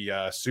 with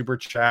the super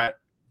chat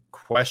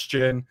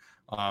question,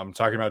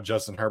 talking about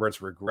Justin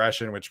Herbert's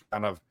regression, which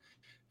kind of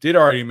did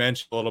already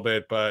mention a little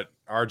bit, but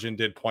Arjun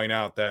did point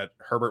out that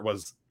Herbert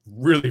was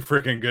really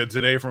freaking good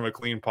today from a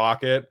clean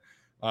pocket,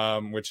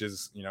 which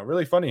is,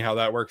 really funny how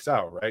that works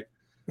out, right?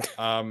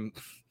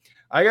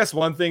 I guess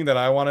one thing that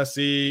I want to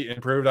see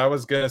improved, I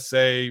was going to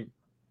say,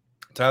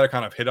 Tyler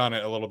kind of hit on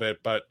it a little bit,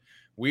 but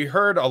we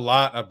heard a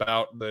lot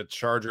about the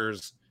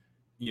Chargers,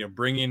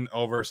 bringing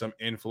over some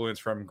influence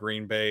from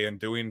Green Bay and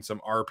doing some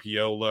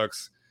RPO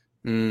looks.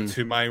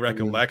 To my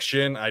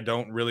recollection, I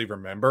don't really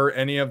remember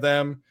any of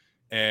them.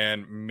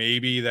 And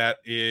maybe that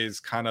is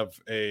kind of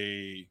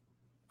a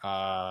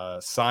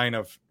sign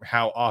of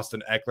how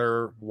Austin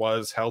Eckler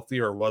was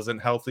healthy or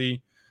wasn't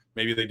healthy.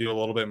 Maybe they do a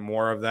little bit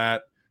more of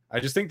that. I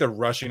just think the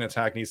rushing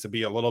attack needs to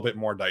be a little bit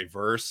more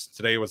diverse.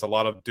 Today was a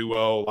lot of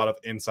duo, a lot of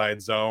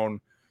inside zone,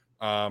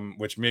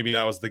 which maybe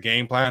that was the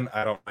game plan.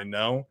 I don't really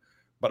know.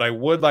 But I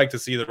would like to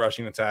see the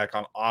rushing attack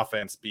on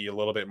offense be a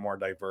little bit more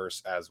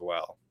diverse as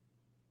well.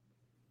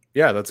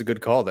 Yeah, that's a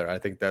good call there. I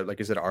think that, like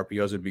you said,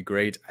 RPOs would be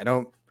great. I'm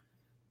trying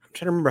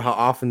to remember how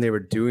often they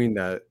were doing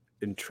that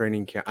in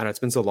training camp. I know it's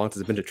been so long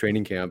since I've been to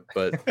training camp,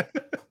 but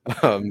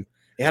I don't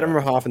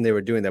remember how often they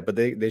were doing that, but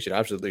they should.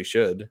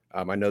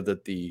 I know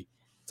that it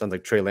sounds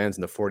like Trey Lance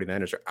and the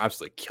 49ers are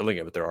absolutely killing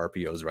it with their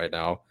RPOs right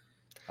now.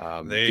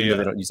 They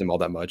don't use them all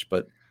that much,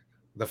 but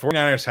the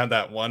 49ers had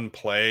that one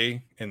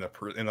play in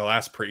the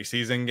last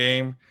preseason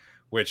game,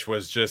 which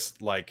was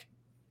just like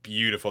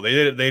beautiful.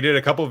 They did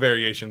a couple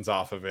variations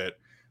off of it,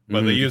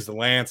 but they used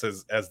Lance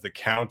as the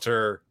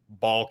counter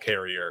ball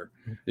carrier.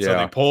 Yeah. So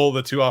they pull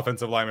the 2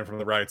 offensive linemen from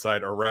the right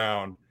side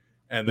around,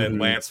 and then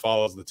Lance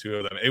follows the 2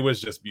 of them. It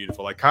was just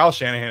beautiful. Like, Kyle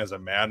Shanahan is a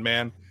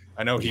madman.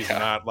 I know he's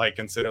not like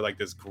considered like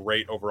this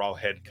great overall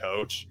head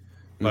coach,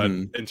 but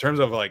in terms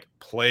of like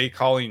play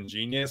calling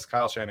genius,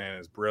 Kyle Shanahan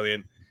is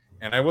brilliant.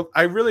 And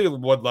I really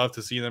would love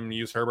to see them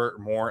use Herbert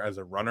more as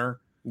a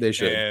runner. They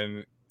should.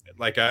 And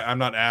like, I'm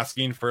not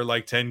asking for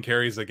like 10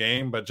 carries a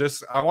game, but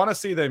just I want to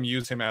see them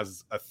use him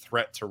as a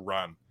threat to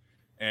run.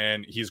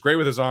 And he's great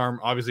with his arm.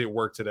 Obviously, it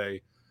worked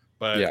today.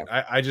 But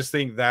I just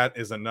think that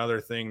is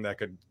another thing that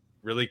could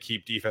really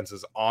keep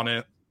defenses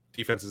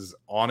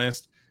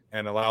honest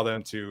and allow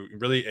them to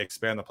really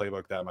expand the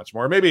playbook that much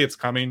more. Maybe it's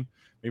coming.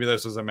 Maybe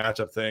this was a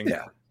matchup thing.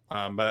 Yeah.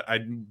 But I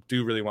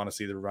do really want to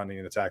see the running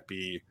and attack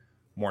be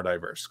more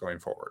diverse going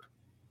forward.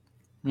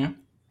 Yeah.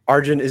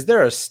 Arjun, is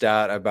there a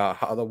stat about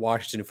how the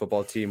Washington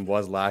football team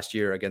was last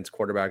year against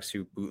quarterbacks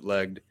who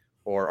bootlegged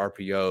or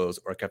RPOs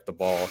or kept the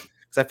ball?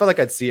 Because I felt like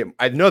I'd see it.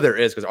 I know there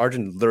is, because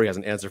Arjun literally has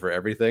an answer for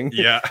everything.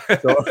 Yeah.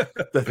 So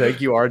thank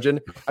you,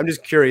 Arjun. I'm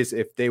just curious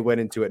if they went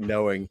into it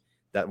knowing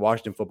that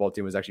Washington football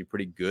team was actually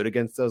pretty good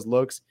against those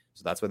looks.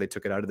 So that's why they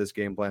took it out of this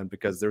game plan,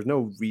 because there's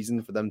no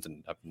reason for them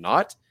to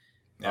not.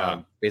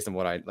 Based on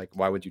what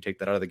why would you take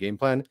that out of the game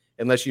plan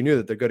unless you knew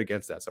that they're good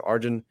against that? So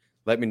Arjun,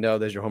 let me know.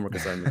 There's your homework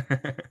assignment.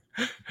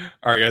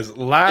 All right, guys.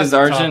 Last is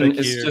Arjun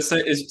is here.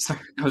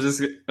 I was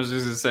just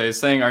gonna say,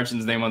 saying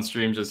Arjun's name on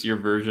stream just your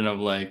version of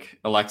like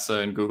Alexa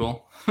and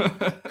Google.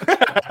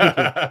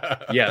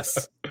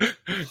 Yes.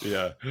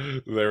 Yeah.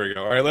 There we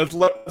go. All right,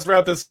 let's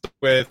wrap this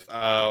with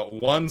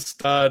one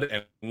stud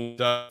and one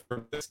dud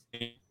from this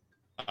game.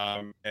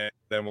 And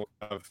then we'll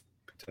have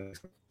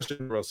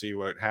question. We'll see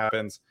what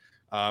happens.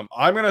 I'm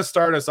going to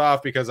start us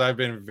off because I've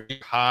been very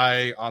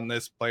high on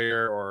this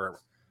player, or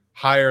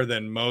higher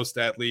than most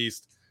at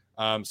least.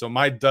 So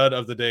my dud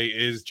of the day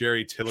is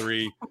Jerry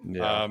Tillery.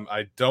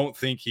 I don't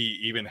think he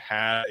even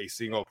had a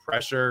single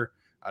pressure.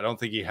 I don't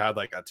think he had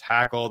like a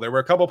tackle. There were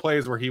a couple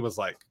plays where he was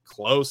like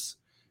close,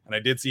 and I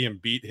did see him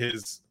beat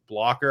his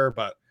blocker,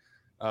 but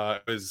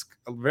it was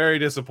a very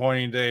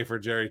disappointing day for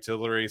Jerry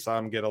Tillery. Saw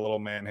him get a little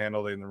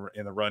manhandled in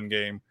the run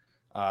game.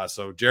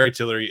 So Jerry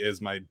Tillery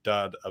is my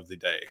dud of the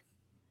day.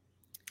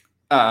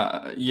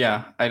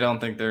 Yeah, I don't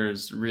think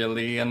there's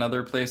really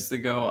another place to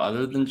go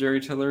other than Jerry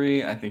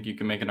Tillery. I think you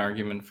can make an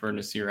argument for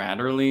Nasir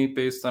Adderley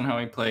based on how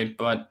he played,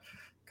 but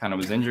kind of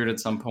was injured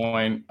at some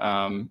point.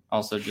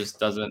 Also just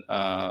didn't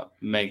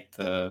make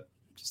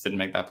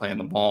that play in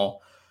the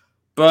ball.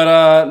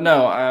 But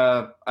no,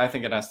 I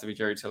think it has to be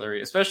Jerry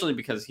Tillery, especially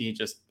because he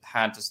just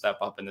had to step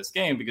up in this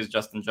game because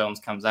Justin Jones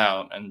comes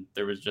out and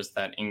there was just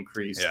that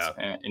increased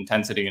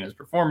intensity in his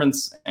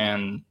performance,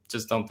 and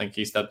just don't think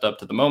he stepped up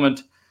to the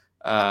moment.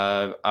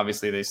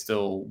 Obviously, they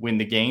still win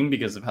the game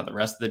because of how the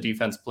rest of the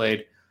defense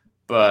played,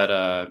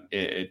 but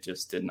it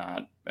just did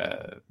not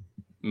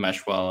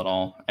mesh well at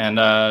all, and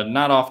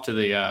not off to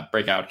the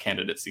breakout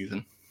candidate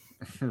season.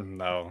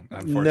 No,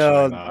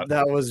 unfortunately not.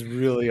 That was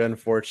really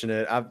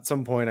unfortunate. At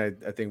some point, I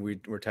think we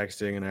were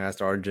texting and I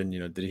asked Arjun,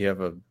 did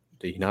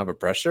he not have a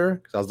pressure?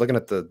 Because I was looking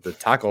at the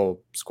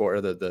tackle score,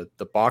 the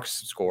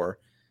box score,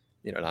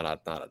 not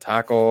a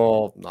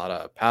tackle, not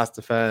a pass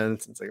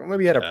defense. It's like, well,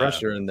 maybe he had a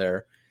pressure in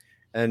there.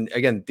 And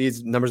again,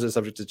 these numbers are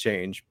subject to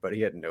change, but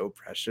he had no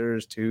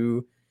pressures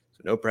too.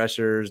 So no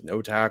pressures,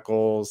 no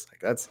tackles.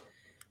 Like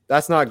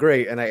that's not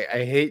great. And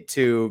I hate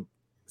to,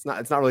 it's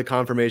not really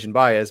confirmation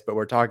bias, but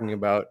we're talking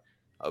about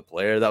a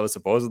player that was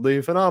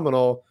supposedly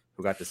phenomenal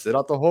who got to sit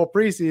out the whole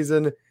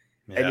preseason,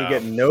 and you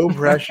get no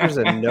pressures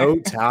and no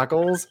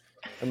tackles.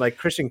 And like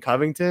Christian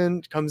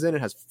Covington comes in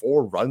and has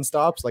 4 run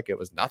stops like it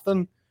was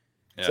nothing.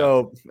 Yeah.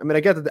 So, I mean, I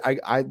get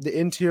that the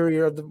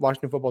interior of the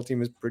Washington football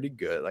team is pretty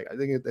good. Like, I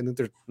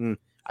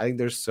think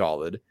they're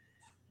solid,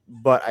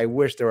 but I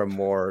wish there were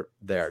more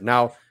there.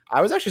 Now, I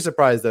was actually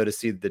surprised though to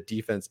see the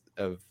defense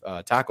of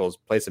tackles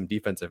play some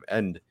defensive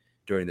end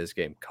during this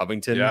game.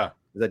 Covington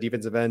was at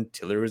defensive end.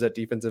 Tillery was at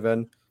defensive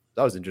end.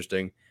 That was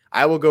interesting.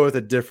 I will go with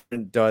a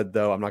different dud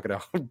though. I'm not going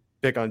to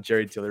pick on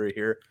Jerry Tillery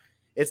here.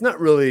 It's not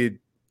really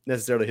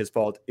necessarily his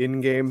fault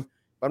in game.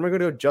 I'm going to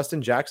go to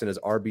Justin Jackson as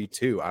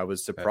RB2. I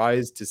was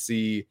surprised to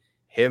see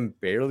him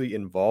barely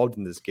involved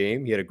in this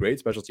game. He had a great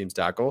special teams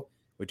tackle,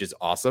 which is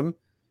awesome.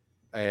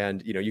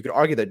 And, you could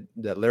argue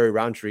that Larry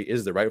Roundtree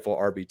is the rightful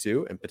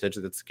RB2, and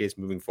potentially that's the case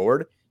moving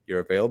forward.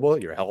 You're available,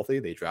 you're healthy,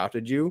 they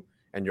drafted you,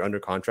 and you're under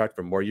contract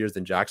for more years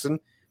than Jackson.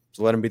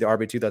 So let him be the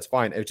RB2, that's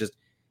fine. It's just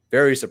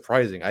very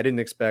surprising. I didn't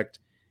expect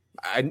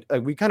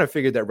we kind of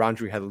figured that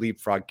Roundtree had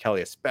leapfrog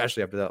Kelly,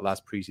 especially after that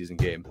last preseason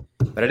game.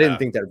 But I didn't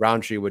think that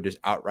Roundtree would just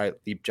outright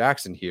leap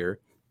Jackson here.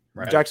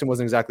 Right. Jackson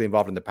wasn't exactly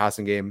involved in the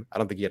passing game. I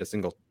don't think he had a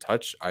single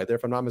touch either,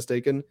 if I'm not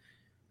mistaken.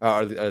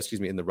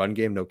 In the run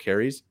game, no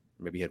carries.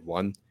 Maybe he had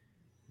 1.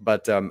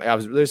 But I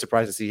was really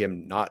surprised to see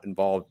him not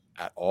involved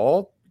at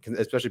all,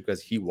 especially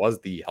because he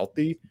was the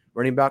healthy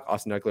running back.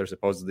 Austin Eckler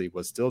supposedly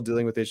was still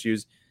dealing with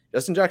issues.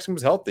 Justin Jackson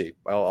was healthy,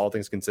 well, all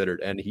things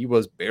considered, and he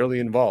was barely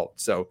involved.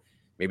 So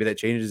maybe that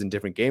changes in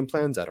different game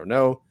plans. I don't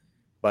know.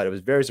 But it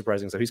was very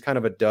surprising. So he's kind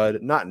of a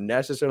dud, not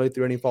necessarily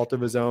through any fault of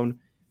his own,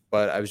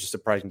 but I was just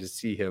surprising to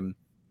see him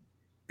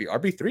be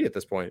RB3 at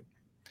this point.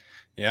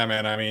 Yeah,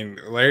 man. I mean,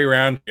 Larry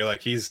Roundtree,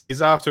 like he's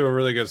off to a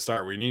really good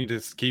start. We need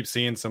to keep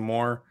seeing some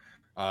more.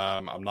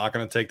 I'm not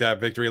going to take that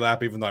victory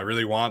lap, even though I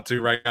really want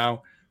to right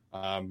now.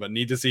 But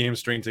need to see him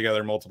string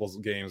together multiple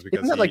games because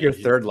isn't that like your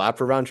third lap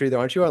for Roundtree, though?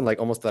 Aren't you on like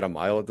almost at a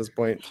mile at this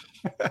point?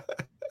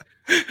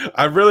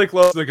 I'm really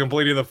close to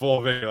completing the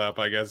full victory lap,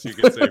 I guess you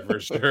could say for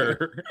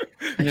sure.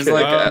 He's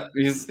like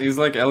he's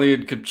like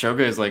Eliud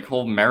Kipchoge's like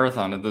whole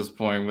marathon at this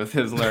point with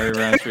his Larry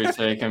Roundtree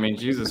take. I mean,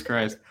 Jesus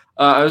Christ.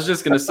 I was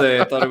just gonna say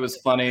I thought it was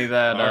funny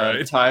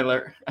that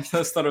Tyler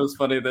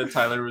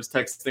was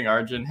texting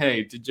Arjun,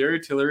 hey, did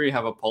Jerry Tillery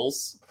have a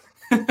pulse?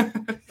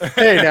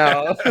 Hey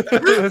now.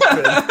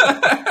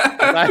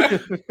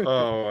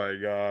 Oh my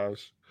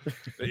gosh.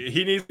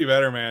 He needs to be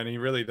better, man. He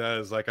really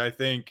does. Like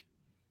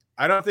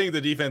I don't think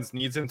the defense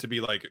needs him to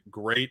be like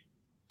great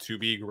to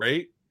be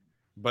great,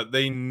 but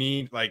they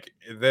need like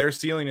their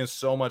ceiling is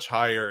so much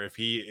higher if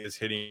he is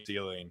hitting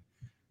ceiling.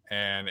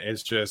 And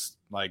it's just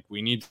like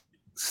we need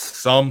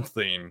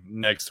something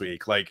next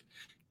week. Like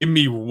give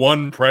me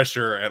 1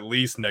 pressure at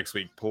least next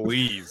week,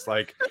 please.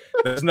 Like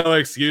there's no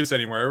excuse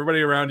anymore.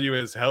 Everybody around you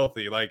is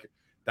healthy. Like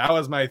that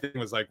was my thing,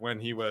 was like when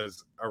he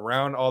was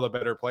around all the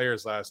better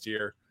players last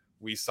year,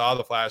 we saw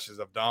the flashes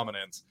of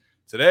dominance.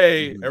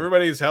 Today,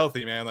 everybody's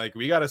healthy, man. Like,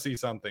 we got to see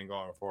something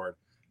going forward.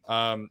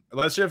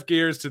 Let's shift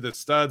gears to the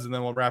studs, and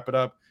then we'll wrap it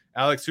up.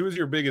 Alex, who is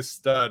your biggest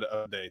stud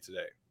of the day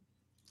today?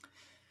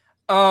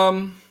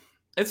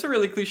 It's a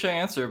really cliche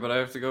answer, but I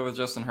have to go with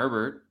Justin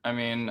Herbert. I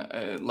mean,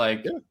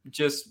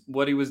 just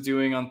what he was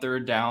doing on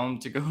third down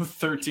to go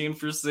 13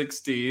 for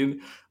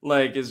 16,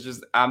 like, is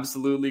just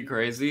absolutely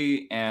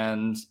crazy.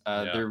 And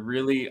they're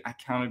really, I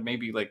counted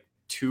maybe like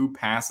 2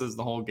 passes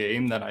the whole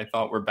game that I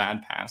thought were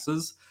bad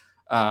passes.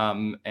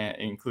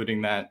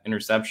 Including that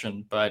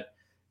interception, but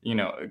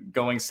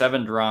going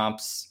 7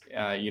 drops, the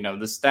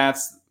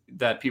stats,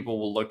 that people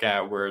will look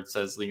at where it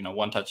says,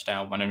 1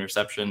 touchdown, 1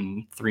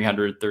 interception,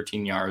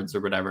 313 yards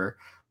or whatever.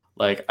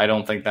 Like, I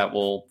don't think that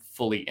will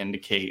fully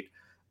indicate,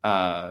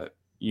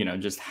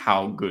 just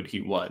how good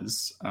he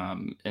was,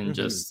 and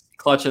just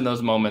clutch in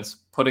those moments,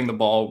 putting the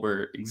ball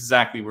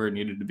exactly where it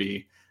needed to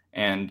be.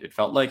 And it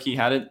felt like he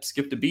hadn't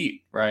skipped a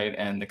beat, right?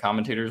 And the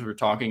commentators were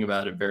talking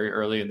about it very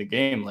early in the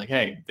game. Like,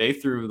 hey, they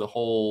threw the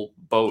whole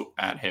boat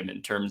at him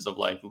in terms of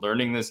like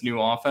learning this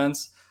new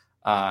offense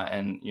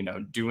and,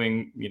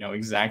 doing,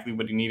 exactly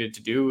what he needed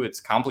to do. It's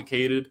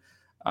complicated.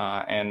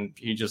 And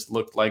he just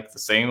looked like the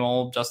same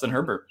old Justin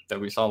Herbert that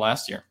we saw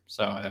last year.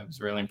 So I was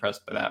really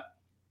impressed by that.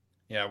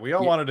 Yeah, we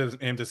all wanted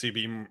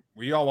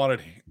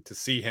to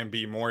see him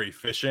be more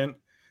efficient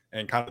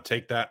and kind of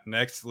take that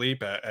next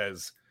leap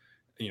as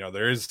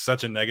there is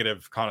such a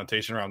negative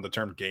connotation around the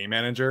term game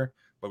manager,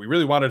 but we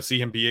really wanted to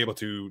see him be able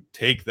to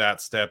take that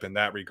step in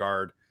that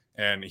regard.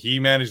 And he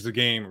managed the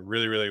game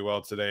really, really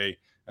well today.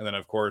 And then,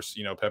 of course,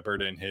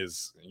 peppered in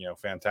his,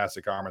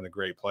 fantastic arm and the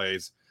great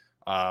plays.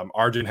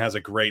 Arjun has a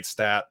great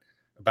stat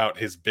about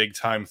his big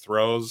time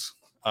throws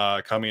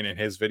coming in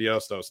his video.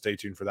 So stay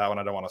tuned for that one.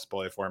 I don't want to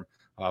spoil it for him,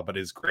 but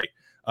it's great.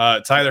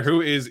 Tyler,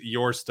 who is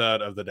your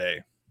stud of the day?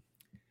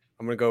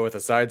 I'm going to go with a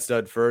side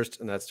stud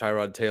first, and that's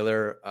Tyrod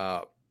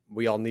Taylor.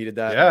 We all needed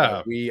that.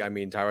 Yeah. I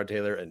mean Tyrod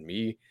Taylor and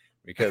me,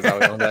 because I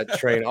was on that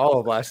train all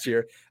of last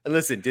year. And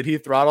listen, did he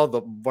throttle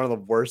one of the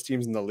worst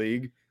teams in the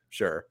league?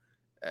 Sure.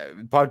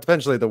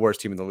 Potentially the worst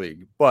team in the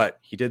league, but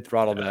he did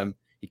throttle them.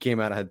 He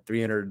came out and had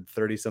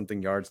 330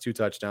 something yards, 2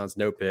 touchdowns,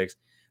 no picks.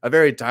 A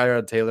very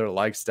Tyrod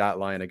Taylor-like stat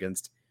line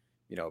against,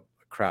 a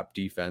crap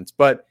defense.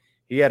 But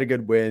he had a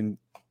good win.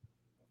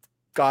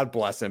 God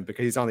bless him,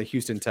 because he's on the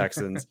Houston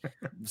Texans.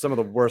 Some of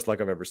the worst luck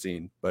I've ever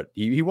seen. But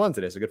he won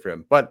today, so good for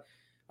him. But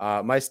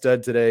my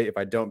stud today, if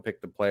I don't pick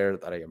the player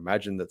that I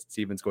imagine that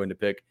Steven's going to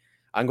pick,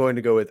 I'm going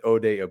to go with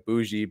Oday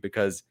Abuji,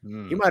 because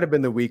he might have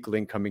been the weak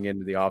link coming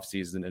into the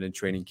offseason and in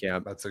training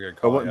camp. That's a good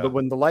call. But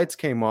when the lights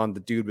came on, the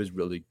dude was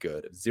really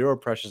good. 0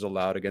 pressures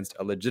allowed against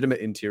a legitimate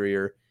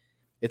interior.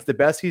 It's the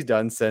best he's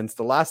done since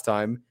the last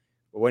time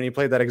when he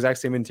played that exact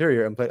same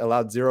interior and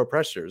allowed 0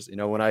 pressures.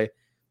 When I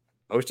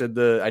posted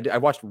I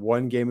watched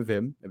one game of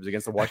him. It was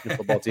against the Washington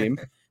football team,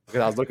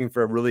 because I was looking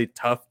for a really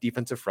tough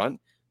defensive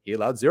front. He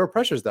allowed 0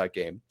 pressures that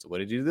game. So what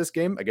did he do this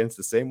game against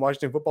the same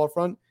Washington football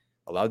front?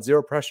 Allowed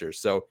 0 pressures.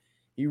 So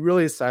he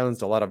really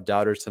silenced a lot of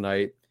doubters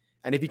tonight.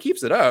 And if he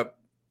keeps it up,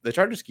 the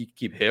Chargers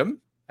keep him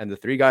and the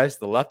 3 guys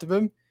to the left of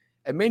him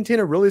and maintain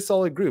a really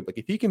solid group. Like,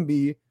 if he can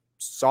be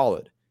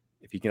solid,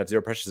 if he can have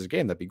 0 pressures a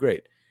game, that'd be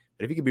great.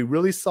 But if he can be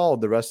really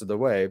solid the rest of the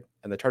way,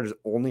 and the Chargers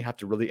only have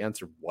to really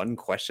answer one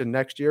question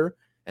next year,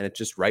 and it's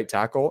just right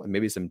tackle and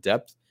maybe some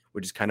depth,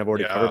 which is kind of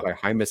already covered by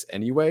Hymas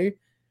anyway,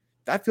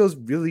 that feels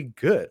really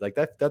good. Like,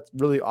 that's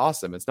really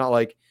awesome. It's not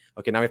like,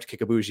 okay, now we have to kick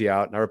Abuji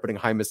out. Now we're putting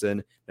Hymas in.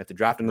 We have to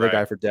draft another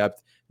guy for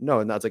depth. No,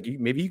 and that's like,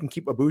 maybe you can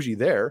keep Abuji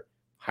there.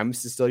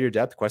 Hymas is still your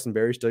depth.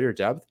 Questenberry is still your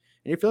depth.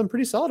 And you're feeling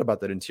pretty solid about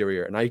that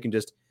interior. And now you can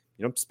just,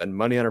 spend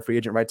money on a free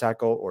agent right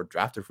tackle or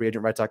draft a free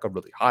agent right tackle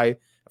really high.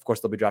 Of course,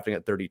 they'll be drafting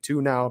at 32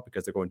 now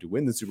because they're going to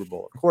win the Super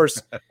Bowl, of course.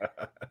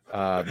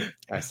 I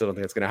still don't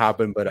think it's going to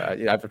happen. But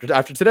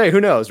after today,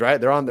 who knows,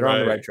 right? They're on the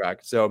right track.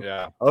 So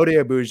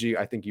Oday Abuji,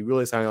 I think he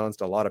really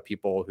silenced a lot of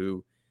people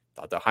who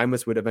thought that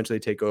Hymas would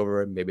eventually take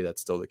over. And maybe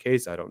that's still the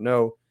case. I don't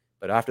know.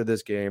 But after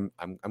this game,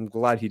 I'm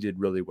glad he did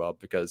really well,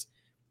 because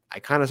I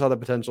kind of saw the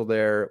potential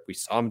there. We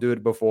saw him do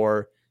it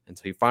before. And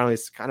so he finally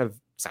kind of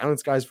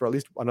silenced guys for at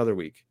least another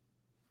week.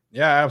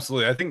 Yeah,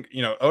 absolutely. I think,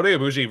 Oday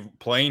Abuji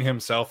playing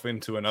himself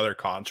into another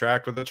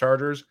contract with the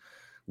Chargers,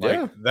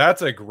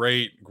 that's a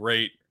great,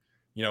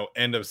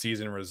 end of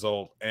season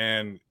result.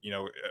 And,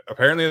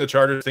 apparently the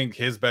Chargers think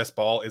his best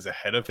ball is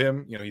ahead of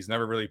him. He's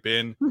never really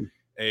been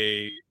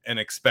an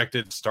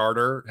expected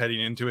starter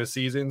heading into his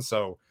season.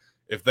 So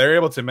if they're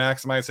able to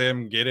maximize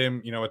him, get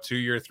him, a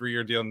 2-year,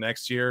 3-year deal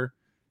next year,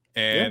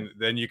 and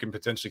then you can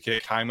potentially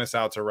kick Hymas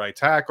out to right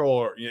tackle,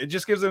 or it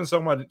just gives them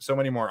so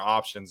many more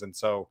options. And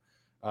so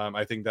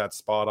I think that's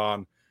spot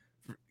on.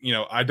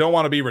 I don't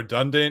want to be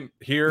redundant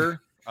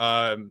here.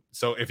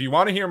 So if you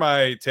want to hear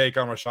my take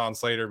on Rashawn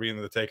Slater being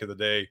the take of the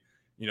day,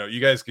 you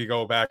guys could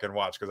go back and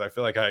watch, because I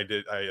feel like I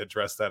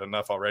addressed that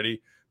enough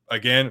already.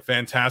 Again,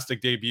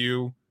 fantastic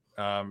debut.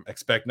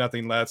 Expect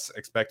nothing less.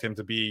 Expect him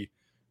to be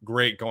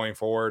great going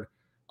forward.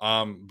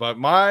 But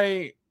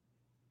my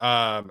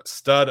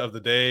stud of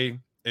the day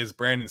is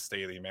Brandon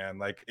Staley, man.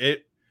 Like,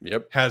 it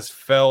has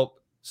felt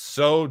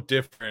so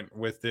different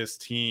with this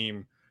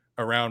team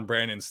around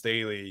Brandon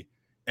Staley,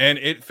 and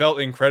it felt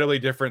incredibly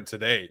different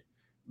today.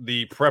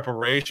 The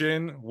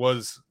preparation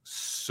was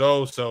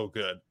so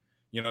good.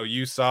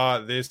 You saw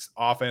this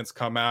offense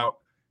come out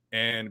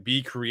and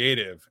be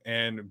creative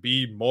and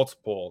be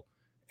multiple,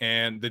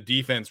 and the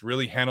defense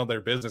really handled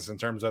their business in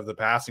terms of the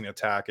passing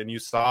attack, and you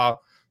saw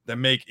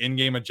them make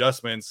in-game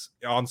adjustments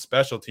on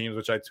special teams,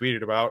 which I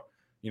tweeted about.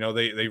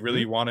 They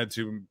really wanted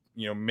to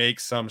make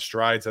some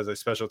strides as a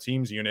special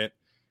teams unit.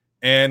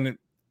 And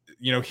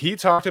he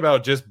talked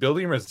about just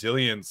building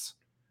resilience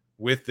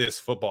with this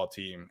football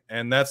team.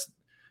 And that's,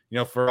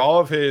 for all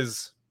of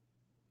his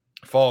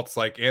faults,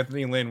 like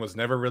Anthony Lynn was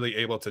never really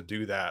able to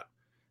do that.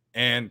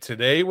 And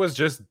today was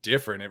just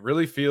different. It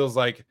really feels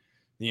like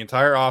the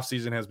entire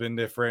offseason has been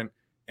different,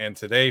 and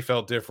today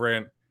felt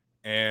different.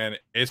 And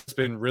it's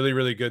been really,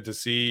 really good to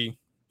see,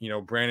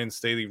 Brandon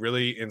Staley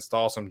really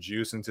install some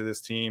juice into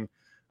this team.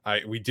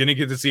 We didn't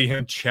get to see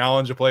him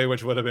challenge a play,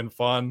 which would have been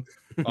fun.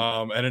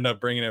 Ended up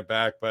bringing it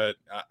back. But,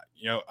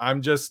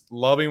 I'm just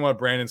loving what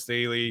Brandon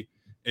Staley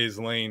is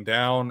laying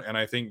down. And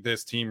I think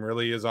this team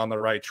really is on the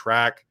right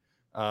track.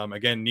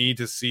 Again, need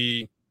to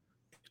see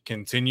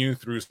continue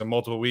through some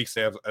multiple weeks.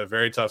 They have a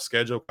very tough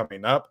schedule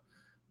coming up.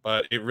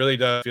 But it really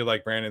does feel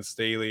like Brandon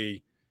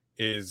Staley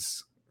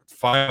is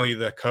finally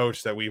the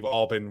coach that we've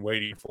all been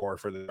waiting for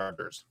the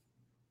Chargers.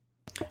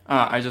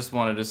 I just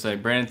wanted to say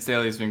Brandon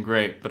Staley's been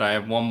great, but I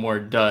have one more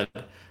dud,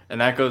 and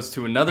that goes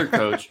to another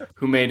coach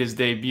who made his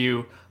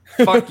debut.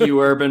 Fuck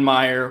you, Urban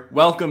Meyer.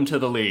 Welcome to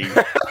the league.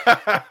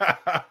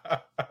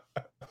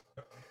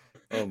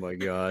 Oh my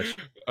gosh.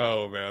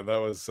 Oh man, that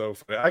was so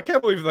funny. I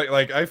can't believe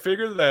like I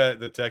figured that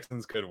the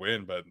Texans could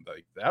win, but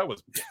like that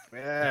was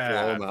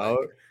bad.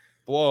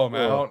 Blow them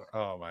out.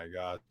 Oh my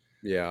god.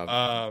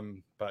 Yeah.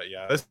 But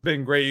yeah, this has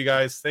been great, you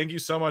guys. Thank you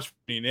so much for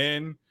being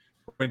in.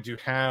 We're going to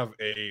have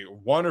a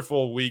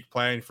wonderful week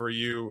planned for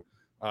you,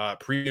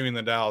 previewing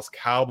the Dallas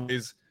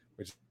Cowboys,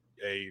 which is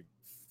a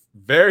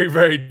very,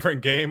 very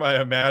different game, I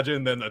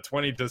imagine, than the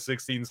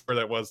 20-16 score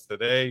that was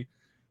today.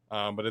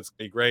 But it's going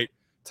to be great.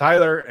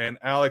 Tyler and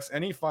Alex,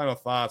 any final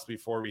thoughts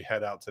before we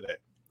head out today?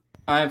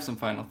 I have some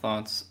final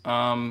thoughts.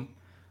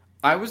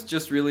 I was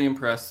just really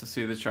impressed to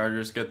see the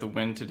Chargers get the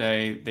win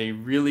today. They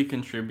really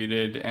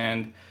contributed,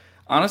 and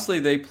honestly,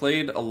 they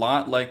played a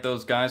lot like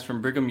those guys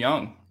from Brigham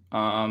Young.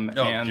 God.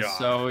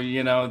 So,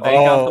 they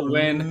got the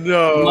win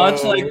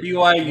much like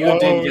BYU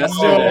did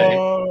yesterday.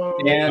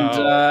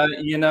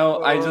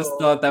 I just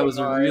thought that was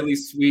a really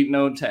sweet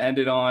note to end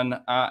it on.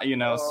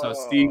 So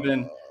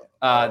Steven,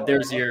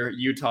 there's your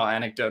Utah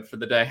anecdote for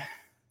the day.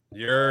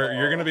 You're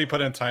going to be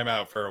put in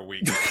timeout for a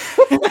week.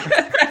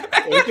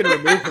 We can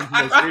remove him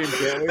from the screen,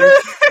 can't we?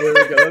 There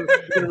we go.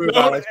 We can remove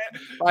Alex.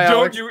 Bye,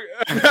 Alex.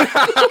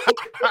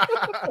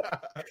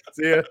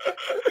 See ya.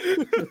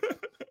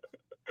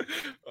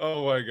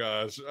 Oh my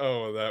gosh.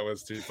 Oh, that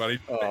was too funny.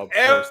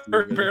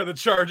 Ever compare the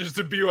Chargers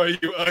to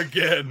BYU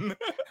again.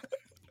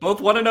 Both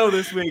 1-0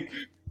 this week.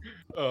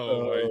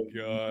 Oh my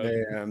god.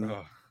 Man.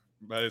 Oh,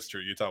 that is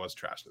true. Utah was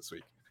trash this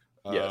week.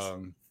 Yes.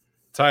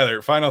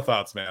 Tyler, final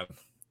thoughts, man.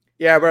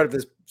 Yeah, I brought up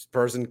this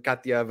person,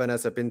 Katia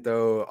Vanessa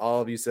Pinto.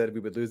 All of you said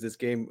we would lose this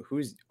game.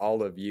 Who's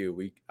all of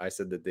you? I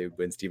said that they would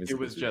win. Stevenson. It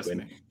was just win.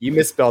 me. You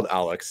misspelled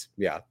Alex.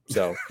 Yeah.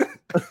 So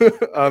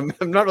I'm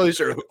not really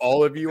sure who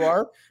all of you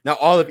are. Now,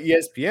 all of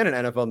ESPN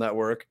and NFL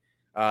Network,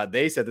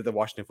 they said that the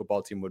Washington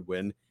football team would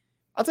win.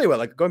 I'll tell you what,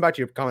 like going back to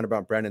your comment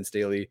about Brandon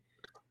Staley,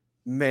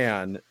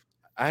 man,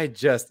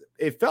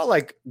 it felt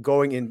like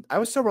going in. I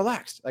was so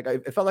relaxed. Like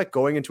it felt like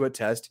going into a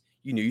test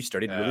you knew you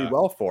studied really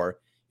well for.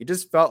 It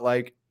just felt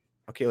like,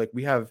 okay, like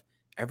we have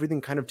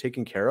everything kind of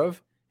taken care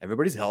of.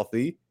 Everybody's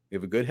healthy. We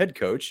have a good head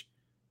coach,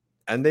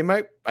 and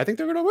I think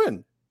they're going to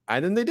win.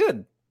 And then they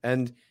did.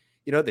 And,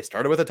 they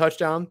started with a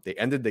touchdown.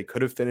 They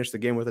could have finished the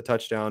game with a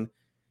touchdown.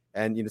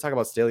 And, talk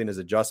about Staley and his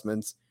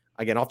adjustments.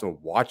 Again, I'll have to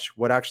watch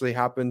what actually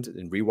happened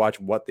and rewatch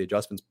what the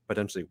adjustments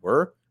potentially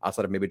were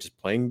outside of maybe just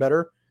playing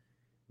better.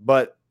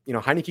 But,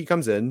 Heineke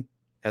comes in,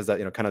 has that,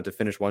 kind of to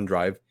finish one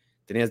drive.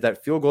 Then he has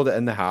that field goal to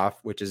end the half,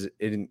 which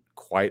isn't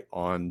quite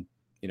on,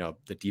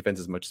 the defense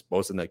as much as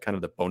most in that kind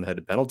of the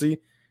boneheaded penalty.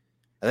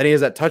 And then he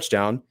has that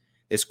touchdown.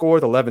 They score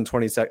with 11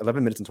 minutes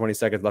and 20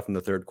 seconds left in the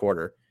third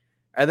quarter.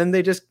 And then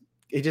that's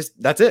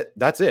it.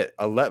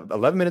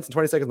 11 minutes and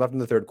 20 seconds left in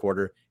the third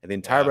quarter. And the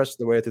entire rest of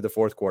the way through the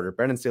fourth quarter,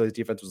 Brandon Staley's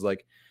defense was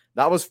like,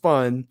 that was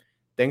fun.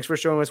 Thanks for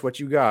showing us what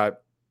you got.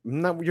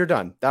 No, you're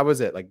done. That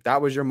was it. Like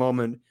that was your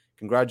moment.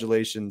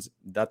 Congratulations.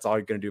 That's all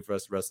you're going to do for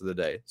us the rest of the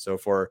day. So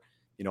for,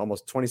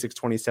 almost 26,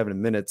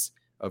 27 minutes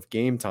of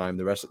game time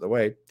the rest of the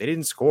way, they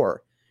didn't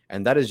score.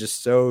 And that is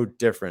just so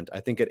different.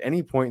 I think at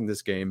any point in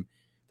this game,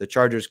 the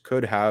Chargers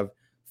could have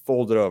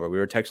folded over. We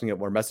were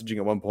messaging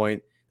at one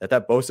point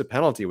that Bosa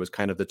penalty was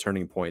kind of the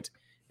turning point.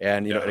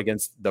 And,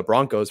 against the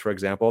Broncos, for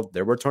example,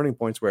 there were turning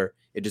points where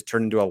it just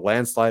turned into a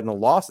landslide and a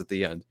loss at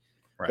the end.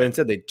 Right. But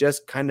instead, they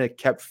just kind of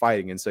kept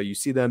fighting. And so you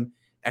see them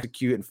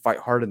execute and fight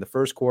hard in the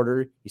first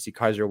quarter. You see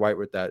Kaiser White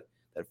with that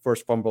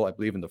first fumble, I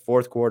believe, in the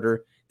fourth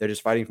quarter. They're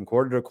just fighting from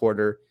quarter to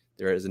quarter.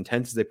 They're as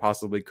intense as they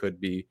possibly could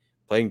be,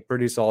 playing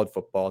pretty solid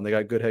football, and they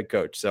got a good head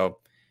coach. So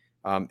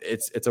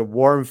it's a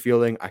warm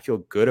feeling. I feel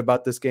good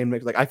about this game.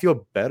 Like I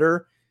feel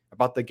better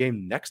about the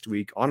game next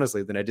week,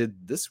 honestly, than I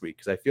did this week,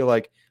 because I feel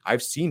like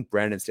I've seen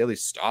Brandon Staley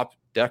stop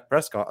Dak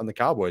Prescott on the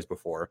Cowboys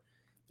before.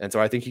 And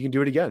so I think he can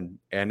do it again.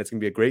 And it's going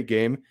to be a great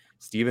game.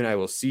 Steven, I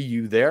will see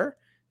you there.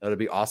 That'll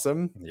be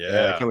awesome.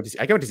 Yeah. I can't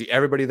wait to see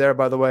everybody there,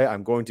 by the way.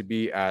 I'm going to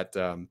be at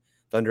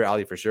Thunder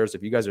Alley for sure. So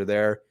if you guys are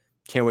there,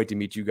 can't wait to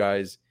meet you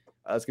guys.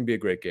 It's going to be a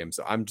great game.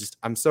 So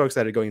I'm so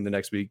excited going into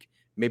next week.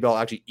 Maybe I'll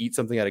actually eat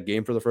something at a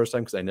game for the first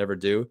time because I never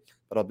do.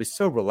 But I'll be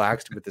so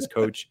relaxed with this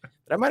coach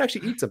that I might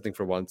actually eat something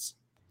for once.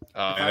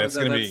 And it's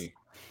going to be.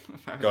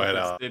 Go ahead,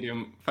 Al.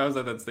 If I was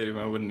at that stadium,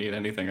 I wouldn't eat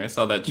anything. I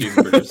saw that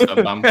cheeseburger stuff.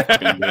 I'm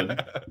fucking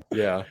good.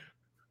 Yeah.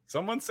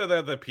 Someone said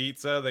that the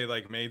pizza, they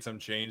like made some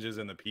changes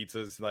and the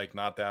pizza's like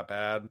not that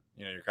bad.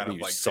 You know, you're kind of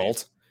like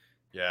salt.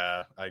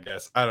 Yeah, I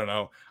guess. I don't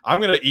know. I'm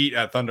going to eat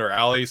at Thunder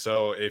Alley.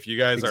 So if you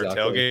guys are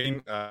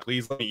tailgating,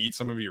 please let me eat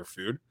some of your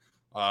food.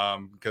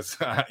 Because,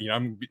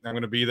 I'm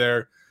going to be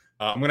there.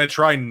 I'm going to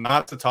try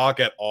not to talk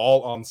at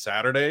all on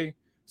Saturday.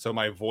 So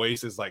my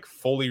voice is like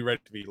fully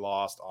ready to be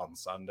lost on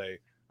Sunday.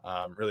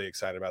 I'm really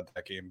excited about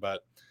that game.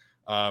 But,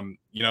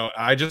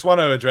 I just want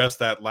to address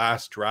that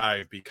last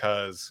drive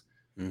because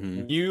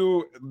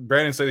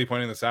Brandon Staley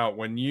pointing this out,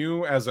 when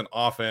you as an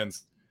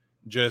offense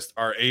just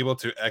are able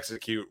to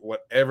execute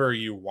whatever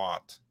you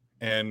want,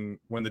 and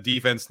when the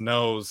defense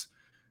knows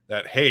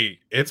that, hey,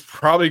 it's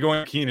probably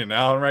going Keenan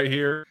Allen right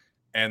here,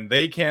 and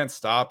they can't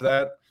stop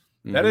that,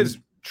 that is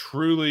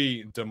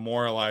truly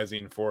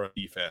demoralizing for a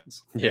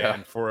defense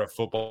and for a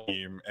football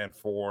team and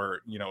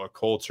for, a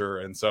culture.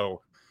 And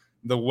so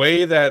the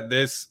way that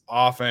this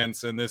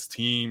offense and this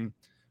team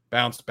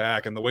bounced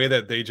back and the way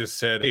that they just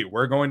said, hey,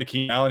 we're going to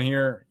Keenan Allen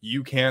here.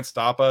 You can't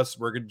stop us.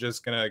 We're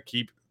just going to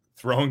keep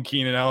throwing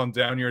Keenan Allen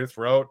down your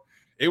throat.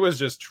 It was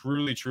just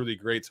truly, truly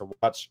great to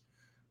watch.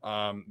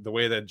 The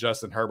way that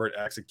Justin Herbert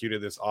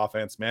executed this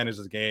offense,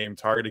 managed the game,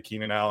 targeted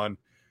Keenan Allen.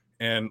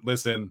 And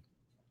listen,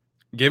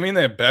 giving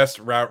the best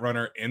route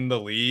runner in the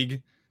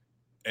league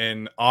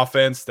an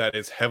offense that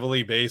is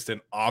heavily based in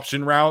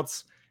option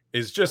routes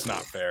is just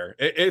not fair.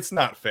 It's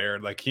not fair.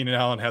 Like, Keenan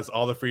Allen has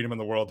all the freedom in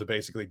the world to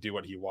basically do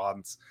what he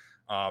wants.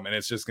 And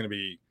it's just going to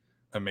be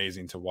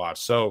amazing to watch.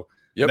 So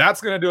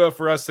that's going to do it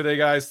for us today,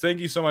 guys. Thank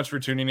you so much for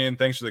tuning in.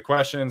 Thanks for the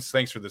questions.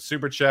 Thanks for the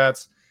super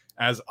chats.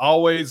 As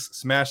always,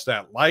 smash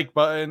that like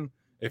button.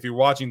 If you're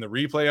watching the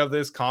replay of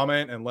this,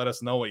 comment and let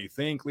us know what you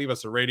think. Leave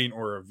us a rating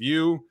or a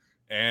review,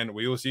 and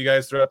we will see you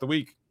guys throughout the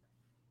week.